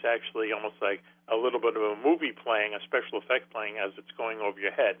 but it's actually almost like a little bit of a movie playing, a special effect playing as it's going over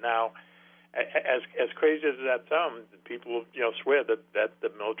your head. Now, as crazy as that sounds, people swear that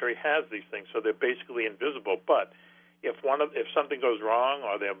the military has these things, so they're basically invisible. But if something goes wrong,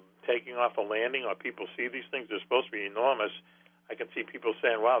 or they're taking off a landing, or people see these things, they're supposed to be enormous. I can see people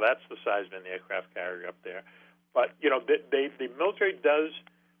saying, "Wow, that's the size of an aircraft carrier up there." But the military does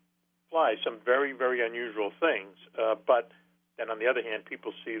fly some very, very unusual things. But then on the other hand,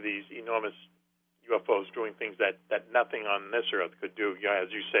 people see these enormous UFOs doing things that nothing on this earth could do.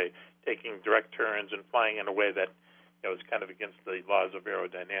 As you say, taking direct turns and flying in a way that is kind of against the laws of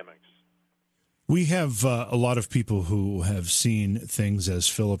aerodynamics. We have a lot of people who have seen things as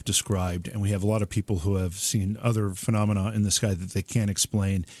Philip described, and we have a lot of people who have seen other phenomena in the sky that they can't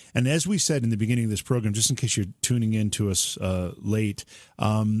explain. And as we said in the beginning of this program, just in case you're tuning in to us late,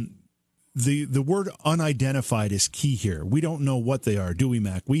 the word unidentified is key here. We don't know what they are, do we,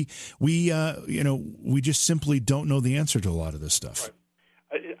 Mac? We just simply don't know the answer to a lot of this stuff. Right.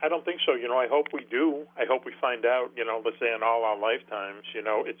 I don't think so. I hope we do. I hope we find out, let's say in all our lifetimes.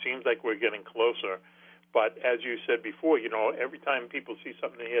 It seems like we're getting closer. But as you said before, every time people see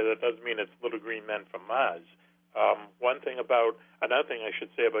something here, that doesn't mean it's little green men from Mars. Another thing I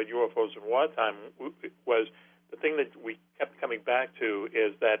should say about UFOs in wartime was the thing that we kept coming back to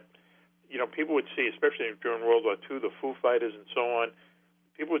is that, people would see, especially during World War II, the Foo Fighters and so on,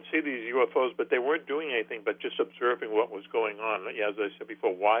 people would see these UFOs, but they weren't doing anything but just observing what was going on. As I said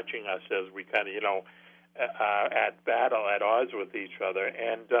before, watching us as we kind of, at battle, at odds with each other.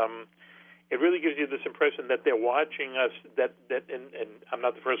 And it really gives you this impression that they're watching us, and I'm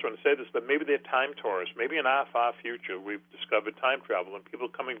not the first one to say this, but maybe they're time tourists. Maybe in our far future we've discovered time travel and people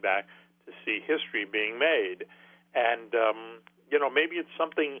coming back to see history being made. And, maybe it's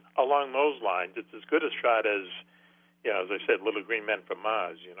something along those lines. It's as good a shot as, as I said, Little Green Men from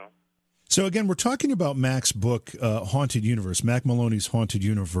Mars, So again, we're talking about Mac's book, Haunted Universe, Mac Maloney's Haunted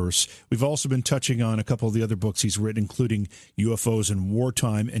Universe. We've also been touching on a couple of the other books he's written, including UFOs in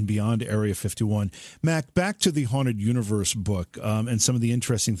Wartime and Beyond Area 51. Mac, back to the Haunted Universe book and some of the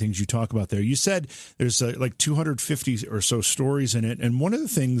interesting things you talk about there. You said there's like 250 or so stories in it, and one of the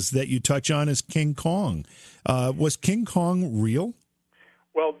things that you touch on is King Kong. Was King Kong real?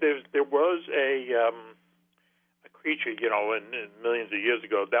 Well, there was a creature, millions of years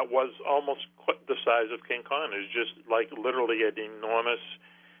ago, that was almost the size of King Kong. It was just like literally an enormous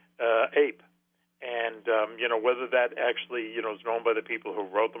ape. And, whether that actually, is known by the people who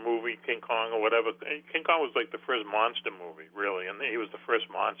wrote the movie King Kong or whatever. King Kong was like the first monster movie, really, and he was the first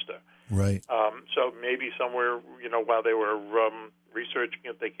monster. Right. So maybe somewhere, while they were researching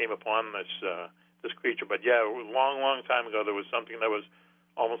it, they came upon this creature. But, yeah, a long, long time ago, there was something that was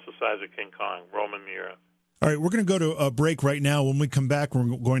almost the size of King Kong, roaming the earth. All right, we're going to go to a break right now. When we come back,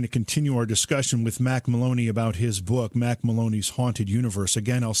 we're going to continue our discussion with Mac Maloney about his book, Mac Maloney's Haunted Universe.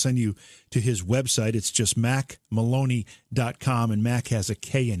 Again, I'll send you to his website. It's just macmaloney.com, and Mac has a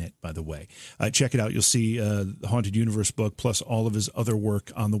K in it, by the way. Check it out. You'll see the Haunted Universe book plus all of his other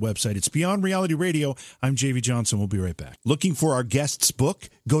work on the website. It's Beyond Reality Radio. I'm J.V. Johnson. We'll be right back. Looking for our guest's book?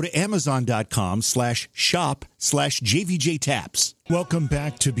 Go to Amazon.com/shop/. JVJ-TAPS. Welcome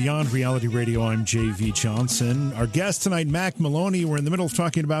back to Beyond Reality Radio. I'm J.V. Johnson. Our guest tonight, Mac Maloney. We're in the middle of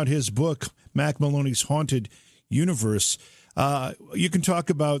talking about his book, Mac Maloney's Haunted Universe. You can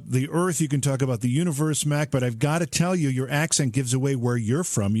talk about the Earth, you can talk about the universe, Mac, but I've got to tell you, your accent gives away where you're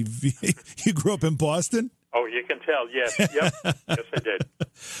from. You grew up in Boston? Oh, you can tell, yes. Yep. Yes, I did.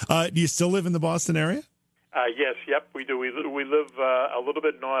 Do you still live in the Boston area? Yes, yep, we do. We live a little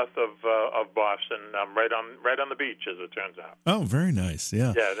bit north of Boston, right on the beach, as it turns out. Oh, very nice.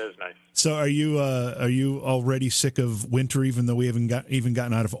 Yeah. Yeah, it is nice. So, are you already sick of winter, even though we haven't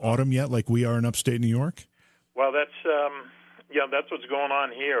gotten out of autumn yet, like we are in upstate New York? Well, that's what's going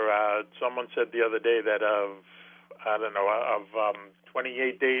on here. Someone said the other day that of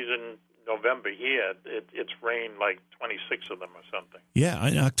 28 days in November here, it's rained like 26 of them or something.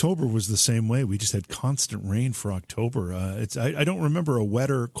 Yeah, October was the same way. We just had constant rain for October. I don't remember a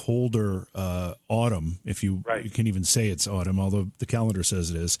wetter, colder autumn, if you can even say it's autumn, although the calendar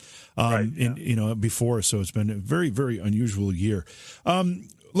says it is. Before, so it's been a very, very unusual year.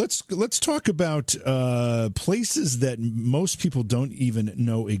 Let's talk about places that most people don't even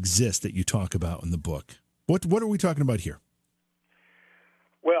know exist that you talk about in the book. What are we talking about here?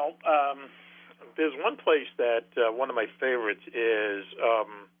 Well, there's one place that one of my favorites is.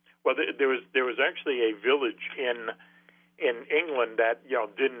 There was actually a village in England that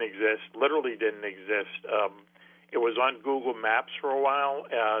didn't exist, literally didn't exist. It was on Google Maps for a while.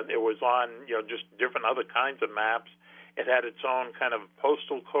 It was on just different other kinds of maps. It had its own kind of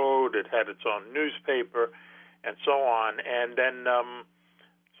postal code. It had its own newspaper, and so on. And then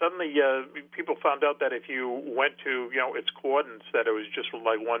suddenly people found out that if you went to its coordinates, that it was just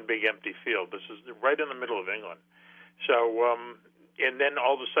like one big empty field. This is right in the middle of England. So and then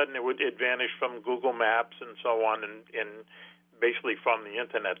all of a sudden it vanished from Google Maps and so on, and basically from the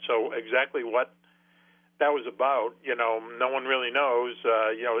internet. So exactly what that was about, no one really knows.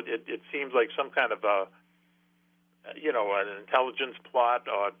 It seems like some kind of an intelligence plot,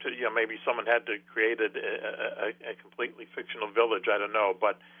 or maybe someone had to create a completely fictional village. I don't know,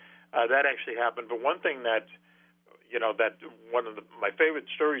 but that actually happened. But one thing that one of my favorite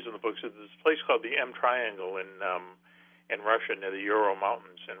stories in the books is this place called the M Triangle in Russia, near the Ural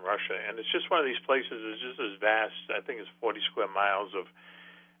Mountains in Russia, and it's just one of these places. It's just as vast. I think it's 40 square miles of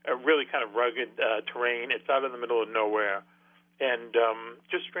really kind of rugged terrain. It's out in the middle of nowhere. And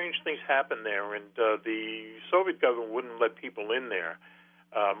just strange things happen there, and the Soviet government wouldn't let people in there,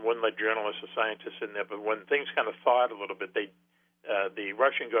 wouldn't let journalists or scientists in there. But when things kind of thawed a little bit, the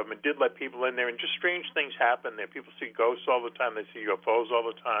Russian government did let people in there, and just strange things happen there. People see ghosts all the time. They see UFOs all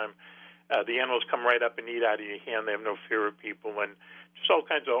the time. The animals come right up and eat out of your hand. They have no fear of people, and just all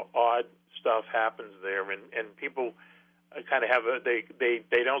kinds of odd stuff happens there. And people kind of have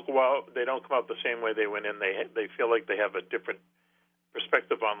they don't go out. They don't come out the same way they went in. They feel like they have a different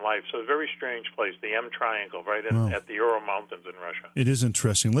perspective on life. So a very strange place, the M Triangle, right at the Ural Mountains in Russia. It is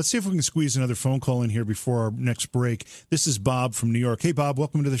interesting. Let's see if we can squeeze another phone call in here before our next break. This is Bob from New York. Hey, Bob,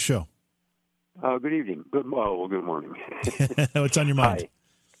 welcome to the show. Good evening. Good morning. What's on your mind?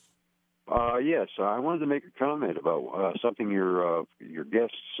 Hi. Yes, I wanted to make a comment about something your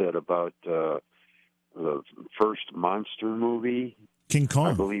guest said about the first monster movie. King Kong.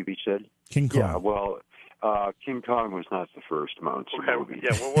 I believe he said. King Kong. Yeah, well, King Kong was not the first monster movie.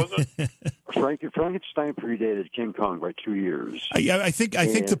 Yeah, what was it? Frankenstein predated King Kong by 2 years. I think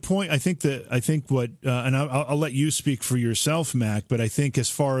the point. I think what, and I'll let you speak for yourself, Mac. But I think as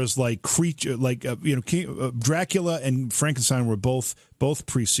far as like creature, like Dracula and Frankenstein were both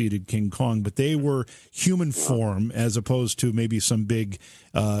preceded King Kong, but they were human form as opposed to maybe some big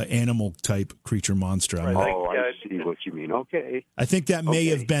animal type creature monster. I see what you mean. Okay. I think that may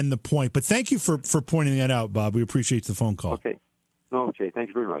have been the point. But thank you for pointing that out, Bob. We appreciate the phone call. Okay. Okay, thank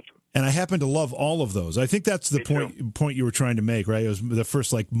you very much. And I happen to love all of those. I think that's the point you were trying to make, right? It was the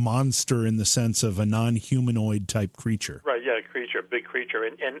first like monster in the sense of a non-humanoid type creature. Right, yeah, a big creature.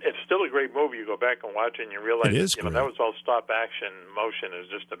 And it's still a great movie. You go back and watch it and you realize that was all stop action motion. Is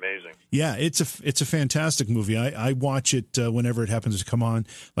just amazing. Yeah, it's a fantastic movie. I watch it whenever it happens to come on,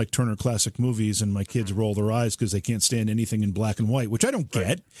 like Turner Classic Movies, and my kids roll their eyes because they can't stand anything in black and white, which I don't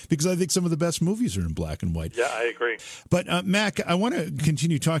get because I think some of the best movies are in black and white. Yeah, I agree. But Mac, I want to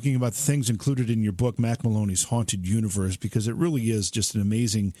continue talking about the things included in your book, Mac Maloney's Haunted Universe, because it really is just an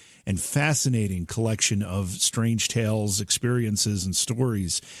amazing and fascinating collection of strange tales, experiences, and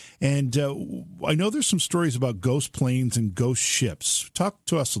stories. And I know there's some stories about ghost planes and ghost ships. Talk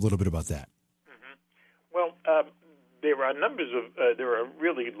to us a little bit about that. Mm-hmm. Well, there are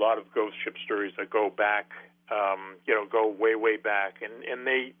really a lot of ghost ship stories that go back, go way, way back, and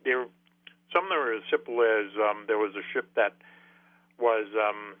they're Some of them are as simple as there was a ship that was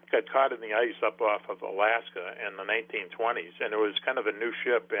got caught in the ice up off of Alaska in the 1920s, and it was kind of a new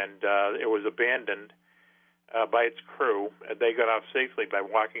ship, and it was abandoned by its crew. They got off safely by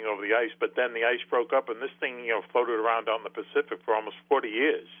walking over the ice, but then the ice broke up, and this thing, floated around out in the Pacific for almost 40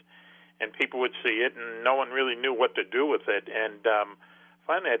 years. And people would see it, and no one really knew what to do with it. And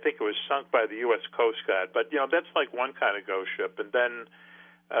finally, I think it was sunk by the U.S. Coast Guard. But, that's like one kind of ghost ship. And then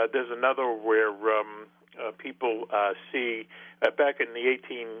there's another where people see, back in the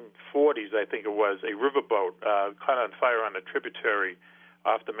 1840s, I think it was, a riverboat caught on fire on a tributary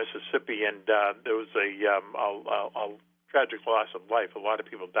off the Mississippi, and there was a tragic loss of life. A lot of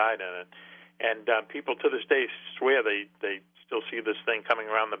people died in it. And people to this day swear they still see this thing coming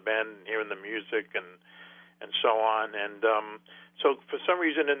around the bend and hearing the music and so on. And so for some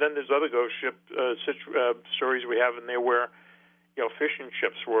reason, and then there's other ghost ship stories we have in there where, fishing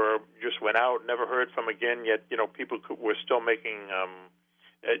ships just went out, never heard from again, yet, people were still making,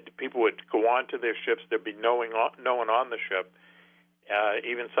 people would go on to their ships. There'd be no one on the ship.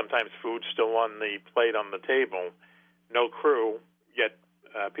 Even sometimes food still on the plate on the table, no crew, yet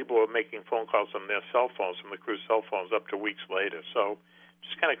people were making phone calls from their cell phones, from the crew's cell phones, up to weeks later. So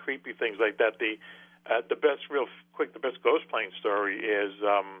just kind of creepy things like that. The best ghost plane story is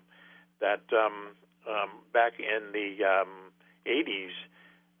that back in the 80s,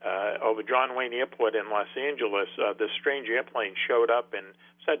 over John Wayne Airport in Los Angeles, this strange airplane showed up and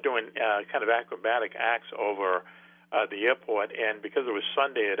started doing kind of acrobatic acts over the airport, and because it was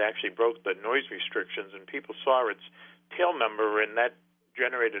Sunday, it actually broke the noise restrictions, and people saw its tail number, and that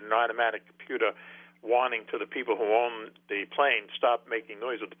generated an automatic computer warning to the people who owned the plane, stop making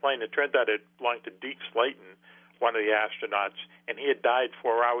noise with the plane. It turned out it belonged to Deke Slayton, one of the astronauts, and he had died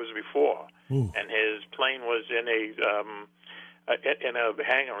 4 hours before. Ooh. And his plane was in a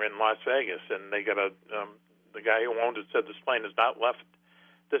hangar in Las Vegas, and they got the guy who owned it said this plane has not left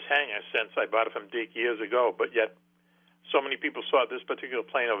this hangar since I bought it from Deke years ago, but yet so many people saw this particular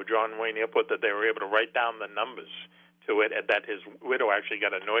plane over John Wayne Airport that they were able to write down the numbers to it, and that his widow actually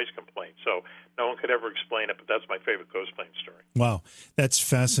got a noise complaint. So no one could ever explain it, but that's my favorite ghost plane story. Wow, that's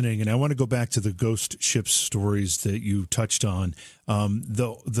fascinating. And I want to go back to the ghost ship stories that you touched on.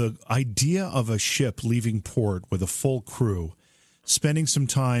 The idea of a ship leaving port with a full crew, spending some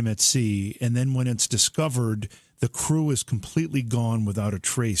time at sea, and then when it's discovered, the crew is completely gone without a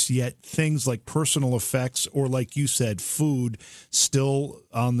trace, yet things like personal effects or, like you said, food still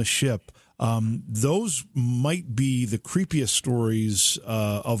on the ship. Those might be the creepiest stories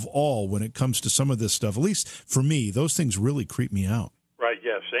of all when it comes to some of this stuff. At least for me, those things really creep me out. Right,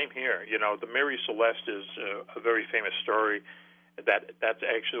 yeah, same here. The Mary Celeste is a very famous story. That's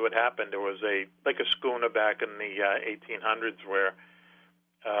actually what happened. There was a schooner back in the 1800s where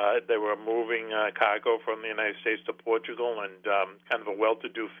they were moving cargo from the United States to Portugal, and kind of a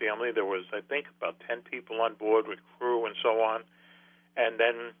well-to-do family. There was, I think, about 10 people on board with crew and so on. And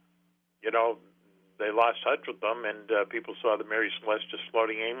then, they lost touch with them, and people saw the Mary Celeste just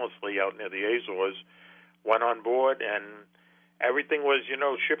floating aimlessly out near the Azores, went on board, and everything was,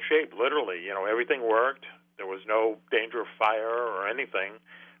 ship-shape, literally. Everything worked. There was no danger of fire or anything.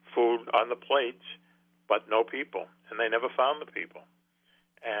 Food on the plates, but no people. And they never found the people.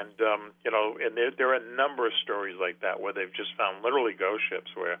 And, and there are a number of stories like that where they've just found literally ghost ships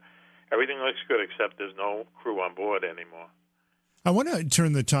where everything looks good except there's no crew on board anymore. I want to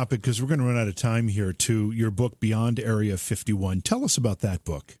turn the topic, because we're going to run out of time here, to your book, Beyond Area 51. Tell us about that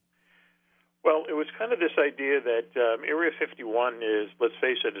book. Well, it was kind of this idea that Area 51 is, let's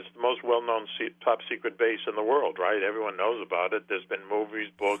face it, it's the most well-known top secret base in the world, right? Everyone knows about it. There's been movies,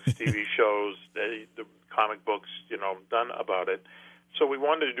 books, TV shows, the comic books, done about it. So we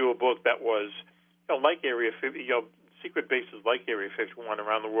wanted to do a book that was, like Area 50, secret bases like Area 51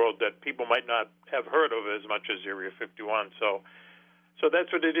 around the world that people might not have heard of as much as Area 51. So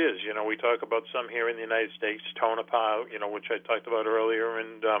that's what it is. We talk about some here in the United States, Tonopah, which I talked about earlier,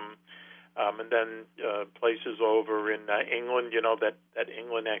 and then places over in England, that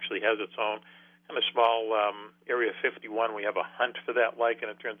England actually has its own kind of small Area 51. We have a hunt for that and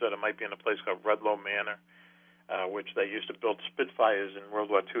it turns out it might be in a place called Rudloe Manor, which they used to build Spitfires in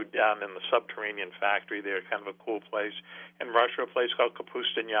World War II down in the subterranean factory there, kind of a cool place. In Russia, a place called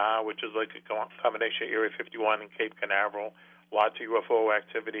Kapustin Yar, which is like a combination of Area 51 and Cape Canaveral. Lots of UFO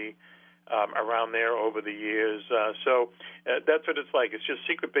activity around there over the years. So that's what it's like. It's just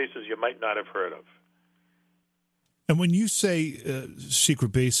secret bases you might not have heard of. And when you say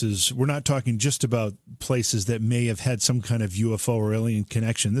secret bases, we're not talking just about places that may have had some kind of UFO or alien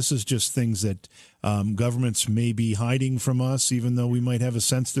connection. This is just things that governments may be hiding from us, even though we might have a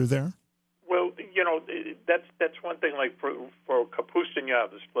sense they're there? that's one thing. Like for Kapustin Yar,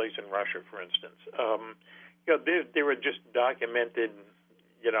 this place in Russia, for instance, there were just documented,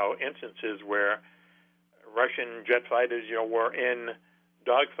 instances where Russian jet fighters, were in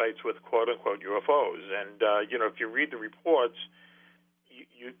dogfights with quote unquote UFOs, and if you read the reports,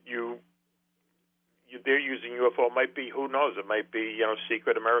 they're using UFO. Might be, who knows? It might be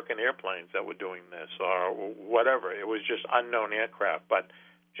secret American airplanes that were doing this or whatever. It was just unknown aircraft, but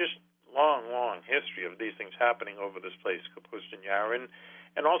just long history of these things happening over this place, Kapustin Yar,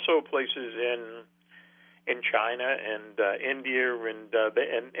 and also places in China and India, and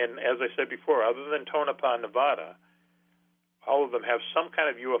as I said before, other than Tonopah, Nevada, all of them have some kind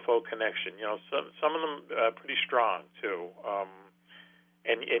of UFO connection. Some of them pretty strong too,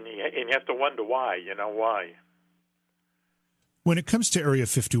 and you have to wonder why. Why. When it comes to Area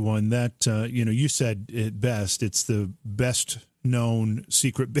 51, that you said it best. It's the best known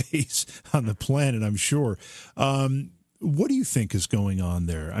secret base on the planet, I'm sure. What do you think is going on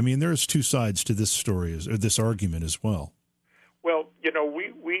there? I mean, there's two sides to this story, or this argument as well. Well,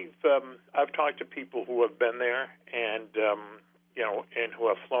 I've talked to people who have been there, and and who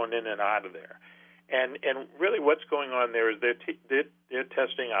have flown in and out of there, and really, what's going on there is they're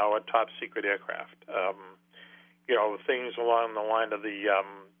testing our top secret aircraft. Things along the line of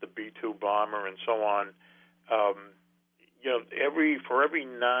the B-2 bomber and so on. For every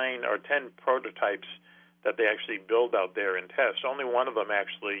 9 or 10 prototypes that they actually build out there and test, only one of them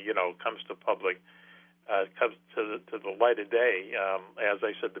actually, comes to public, comes to the light of day. As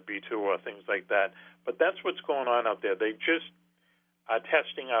I said, the B-2 or things like that. But that's what's going on out there. They just are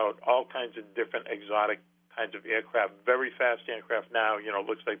testing out all kinds of different exotic kinds of aircraft, very fast aircraft now. It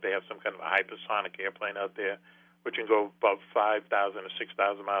looks like they have some kind of a hypersonic airplane out there, which can go about 5,000 or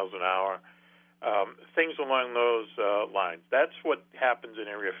 6,000 miles an hour. Things along those lines. That's what happens in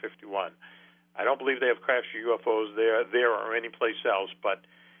Area 51. I don't believe they have crashed UFOs there or any place else, but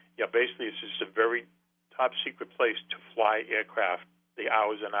basically it's just a very top secret place to fly aircraft the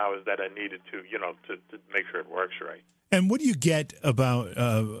hours and hours that are needed to make sure it works right. And what do you get about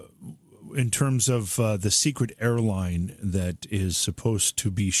in terms of the secret airline that is supposed to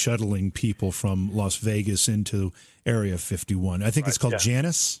be shuttling people from Las Vegas into Area 51? I think it's called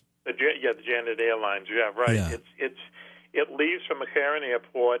Janus. The Janet Airlines. Yeah, right. Yeah. It leaves from McCarran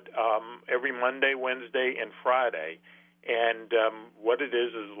Airport every Monday, Wednesday, and Friday. And what it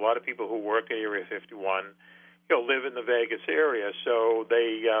is a lot of people who work at Area 51, live in the Vegas area. So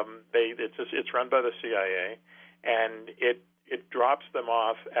it's run by the CIA, and it drops them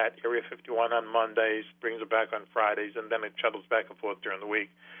off at Area 51 on Mondays, brings it back on Fridays, and then it shuttles back and forth during the week.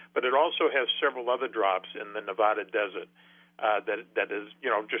 But it also has several other drops in the Nevada desert that is,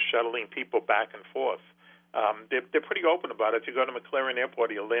 just shuttling people back and forth. They're pretty open about it. If you go to McCarran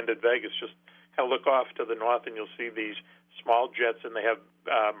Airport, you'll land at Vegas, just kind of look off to the north, and you'll see these small jets, and they have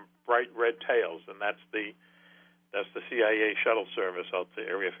bright red tails, and that's the CIA shuttle service out to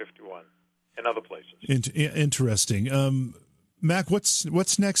Area 51 and other places. Interesting. Mac,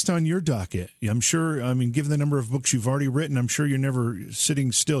 what's next on your docket? I'm sure, given the number of books you've already written, I'm sure you're never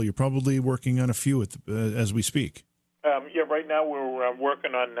sitting still. You're probably working on a few as we speak. Right now we're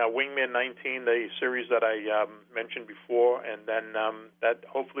working on Wingman 19, the series that I mentioned before, and then that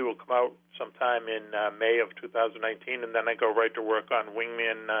hopefully will come out sometime in May of 2019, and then I go right to work on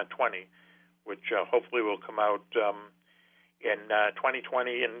Wingman 20, which hopefully will come out in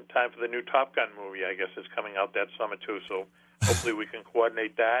 2020 in time for the new Top Gun movie, I guess, is coming out that summer too, so hopefully we can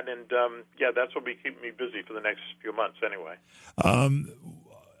coordinate that, and that's what will be keeping me busy for the next few months anyway.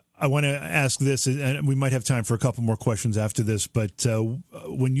 I want to ask this, and we might have time for a couple more questions after this, but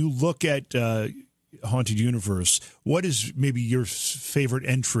when you look at Haunted Universe, what is maybe your favorite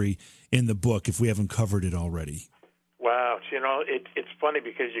entry in the book, if we haven't covered it already? Wow, it's funny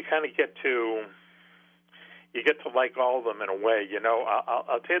because you kind of get to like all of them in a way.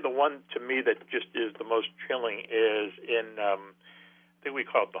 I'll tell you the one to me that just is the most chilling is in I think we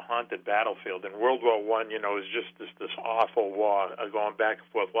call it the Haunted Battlefield. In World War I, is just this awful war going back and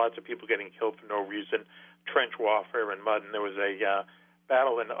forth. Lots of people getting killed for no reason, trench warfare in mud. And there was a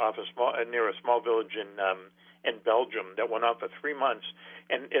battle near a small village in Belgium that went on for 3 months.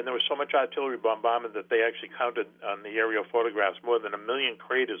 And there was so much artillery bombardment that they actually counted on the aerial photographs more than 1 million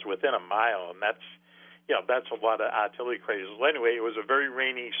craters within a mile. And that's a lot of artillery craters. Well, anyway, it was a very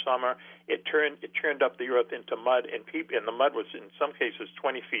rainy summer. It churned up the earth into mud, and the mud was in some cases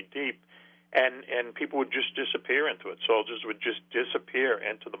 20 feet deep, and people would just disappear into it. Soldiers would just disappear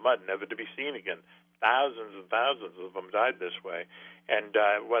into the mud, never to be seen again. Thousands and thousands of them died this way. And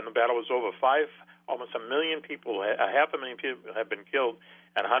when the battle was over, almost 1 million people, 500,000 people have been killed,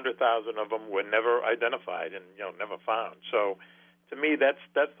 and 100,000 of them were never identified and never found. So, to me, that's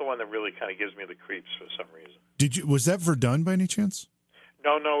the one that really kind of gives me the creeps for some reason. Was that Verdun by any chance?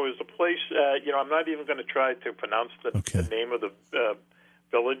 No, it was a place. I'm not even going to try to pronounce the name of the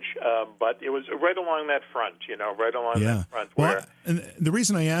village, but it was right along that front. Right along that front. Well, and the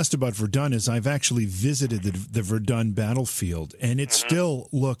reason I asked about Verdun is I've actually visited the Verdun battlefield, and it still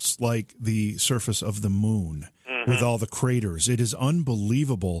looks like the surface of the moon with all the craters. It is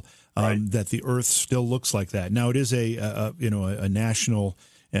unbelievable that the Earth still looks like that. Now it is a national,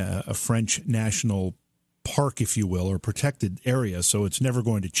 a French national park, if you will, or protected area, so it's never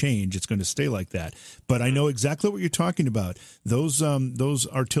going to change. It's going to stay like that. But I know exactly what you're talking about. Those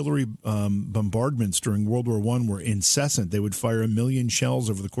artillery bombardments during World War I were incessant. They would fire 1 million shells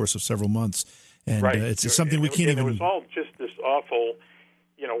over the course of several months, and it's something we can't even. It was all just this awful.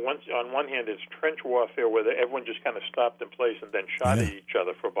 Once on one hand, it's trench warfare where everyone just kind of stopped in place and then shot at each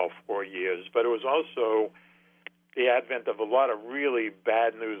other for about 4 years. But it was also the advent of a lot of really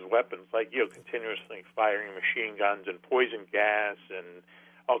bad news weapons, like continuously firing machine guns and poison gas and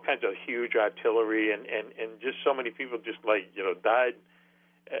all kinds of huge artillery, and just so many people just died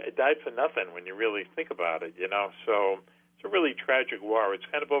for nothing when you really think about it. So it's a really tragic war. It's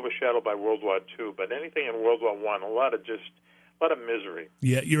kind of overshadowed by World War II, but anything in World War I, a lot of misery.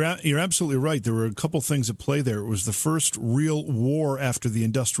 Yeah, you're absolutely right. There were a couple things at play there. It was the first real war after the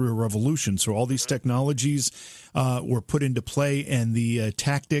Industrial Revolution, so all these technologies were put into play, and the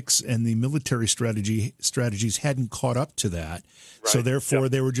tactics and the military strategies hadn't caught up to that. Right. So therefore,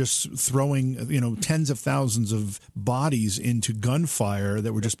 they were just throwing tens of thousands of bodies into gunfire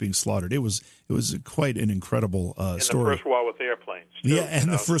that were just being slaughtered. It was quite an incredible story. The first war with airplanes.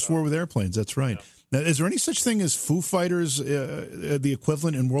 The first war with airplanes. That's right. Yeah. Now, is there any such thing as Foo Fighters, the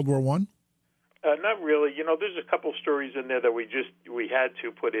equivalent in World War I? Not really. There's a couple stories in there that we had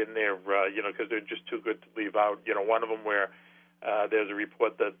to put in there, because they're just too good to leave out. One of them where there's a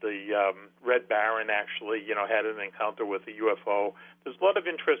report that the Red Baron actually, had an encounter with a UFO. There's a lot of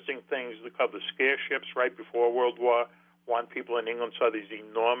interesting things called the scare ships right before World War I. People in England saw these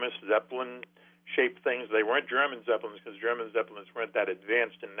enormous Zeppelin-shaped things. They weren't German Zeppelins because German Zeppelins weren't that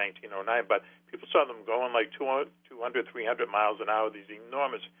advanced in 1909, but people saw them going like 200, 300 miles an hour, these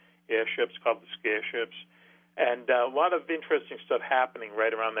enormous airships called the scare ships, and a lot of interesting stuff happening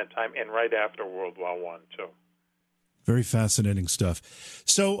right around that time and right after World War I, too. Very fascinating stuff.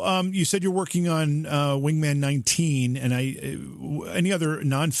 So you said you're working on Wingman 19, and any other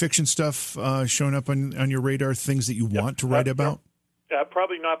nonfiction stuff showing up on your radar, things that you want to write about?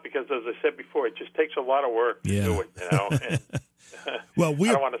 Probably not, because as I said before, it just takes a lot of work to do it, And, well,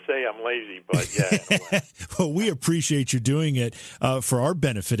 I don't want to say I'm lazy, but yeah. Well, we appreciate you doing it for our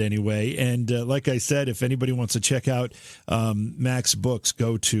benefit anyway. And like I said, if anybody wants to check out Mac's books,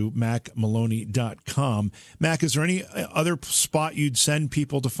 go to macmaloney.com. Mac, is there any other spot you'd send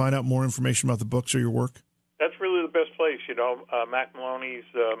people to find out more information about the books or your work? That's really the best place, Mac Maloney's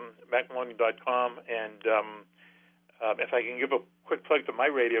macmaloney.com, and if I can give a quick plug to my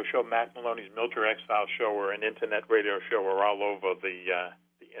radio show, Mac Maloney's Military X-Files show, or an internet radio show. We're all over the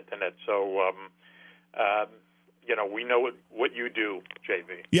internet. So, we know what you do,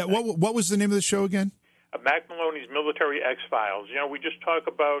 JV. Yeah, what was the name of the show again? Mac Maloney's Military X-Files. We just talk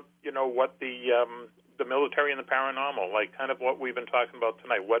about, what the military and the paranormal, like kind of what we've been talking about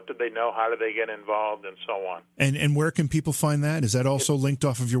tonight. What do they know? How do they get involved? And so on. And where can people find that? Is that also linked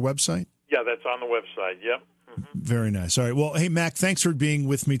off of your website? Yeah, that's on the website, yep. Very nice. All right. Well, hey, Mac, thanks for being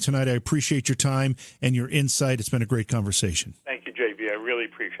with me tonight. I appreciate your time and your insight. It's been a great conversation. Thank you, JV. I really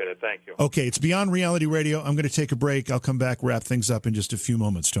appreciate it. Thank you. Okay, it's Beyond Reality Radio. I'm going to take a break. I'll come back, wrap things up in just a few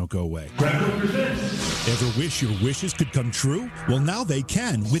moments. Don't go away. Ever wish your wishes could come true? Well, now they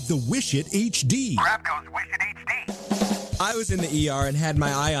can with the Wish It HD. Crapco's Wish It HD. I was in the ER and had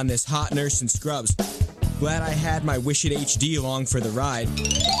my eye on this hot nurse in scrubs. Glad I had my Wish It HD along for the ride.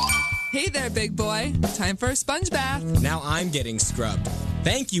 Hey there, big boy. Time for a sponge bath. Now I'm getting scrubbed.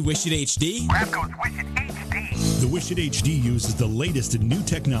 Thank you, Wish It HD. Crapco's Wish It HD. The Wish It HD uses the latest in new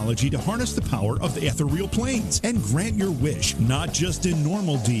technology to harness the power of the ethereal planes and grant your wish, not just in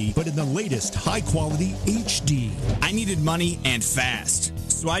normal D, but in the latest high-quality HD. I needed money and fast,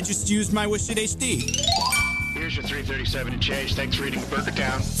 so I just used my Wish It HD. Here's your 337 and change. Thanks for reading Burger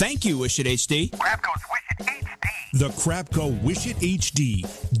Town. Thank you, Wish It HD. Crapco's Wish It HD. The Crapco Wish It HD,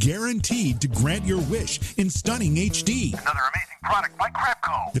 guaranteed to grant your wish in stunning HD. Another amazing product by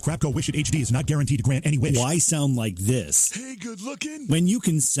Crapco. The Crapco Wish It HD is not guaranteed to grant any wish. Why sound like this? Hey, good looking. When you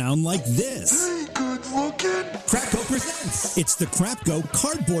can sound like this. Hey, good looking. Crapco presents. It's the Crapco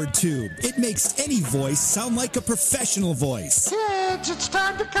Cardboard Tube. It makes any voice sound like a professional voice. kids, it's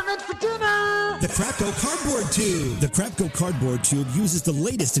time to come in for dinner. The Crapco Cardboard Tube. The Crapco Cardboard Tube uses the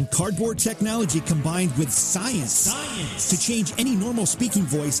latest in cardboard technology combined with science to change any normal speaking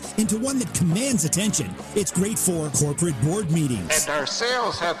voice into one that commands attention. It's great for corporate board meetings. And our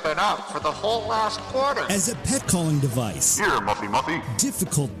sales have been up for the whole last quarter. As a pet calling device. Here, Muffy.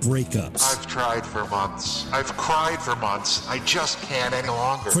 Difficult breakups. I've tried for months. I've cried for months. I just can't any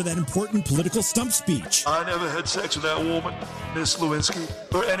longer. For that important political stump speech. I never had sex with that woman, Miss Lewinsky,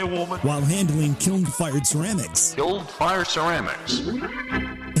 or any woman. While handling kiln-fired ceramics. Kiln-fired ceramics.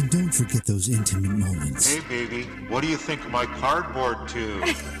 And don't forget those intimate moments. Hey, baby, what do you think of my cardboard tube?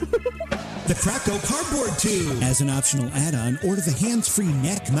 The Crapco Cardboard Tube. As an optional add-on, order the hands-free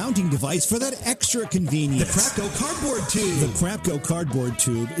neck mounting device for that extra convenience. The Crapco Cardboard Tube. The Crapco Cardboard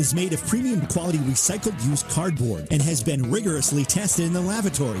Tube is made of premium quality recycled used cardboard and has been rigorously tested in the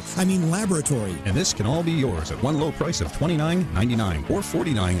laboratory. And this can all be yours at one low price of $29.99 or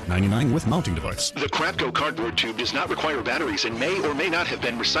 $49.99 with mounting device. The Crapco Cardboard Tube does not require batteries and may or may not have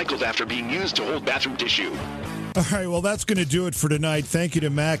been recycled after being used to hold bathroom tissue. All right, well, that's going to do it for tonight. Thank you to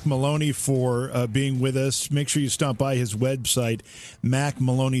Mac Maloney for being with us. Make sure you stop by his website,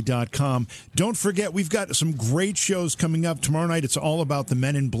 macmaloney.com. Don't forget, we've got some great shows coming up. Tomorrow night, it's all about the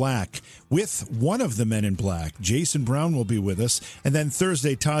Men in Black. With one of the Men in Black, Jason Brown will be with us. And then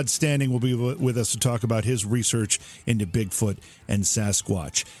Thursday, Todd Standing will be with us to talk about his research into Bigfoot and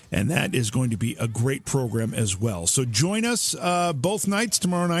Sasquatch. And that is going to be a great program as well. So join us both nights,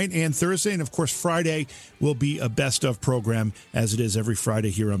 tomorrow night and Thursday. And, of course, Friday will be a best of program, as it is every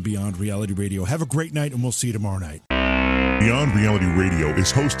Friday here on Beyond Reality Radio. Have a great night, and we'll see you tomorrow night. Beyond Reality Radio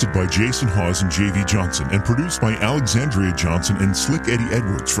is hosted by Jason Hawes and J.V. Johnson and produced by Alexandria Johnson and Slick Eddie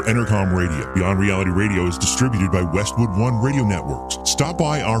Edwards for Entercom Radio. Beyond Reality Radio is distributed by Westwood One Radio Networks. Stop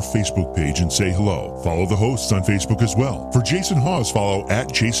by our Facebook page and say hello. Follow the hosts on Facebook as well. For Jason Hawes, follow at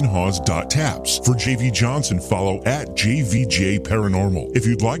jasonhawes.taps. For J.V. Johnson, follow at JVJ Paranormal. If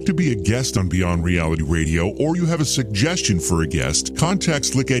you'd like to be a guest on Beyond Reality Radio or you have a suggestion for a guest, contact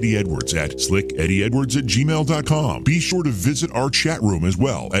Slick Eddie Edwards at slickeddieedwards@gmail.com. Be sure to visit our chat room as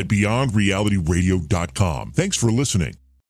well at beyondrealityradio.com. Thanks for listening.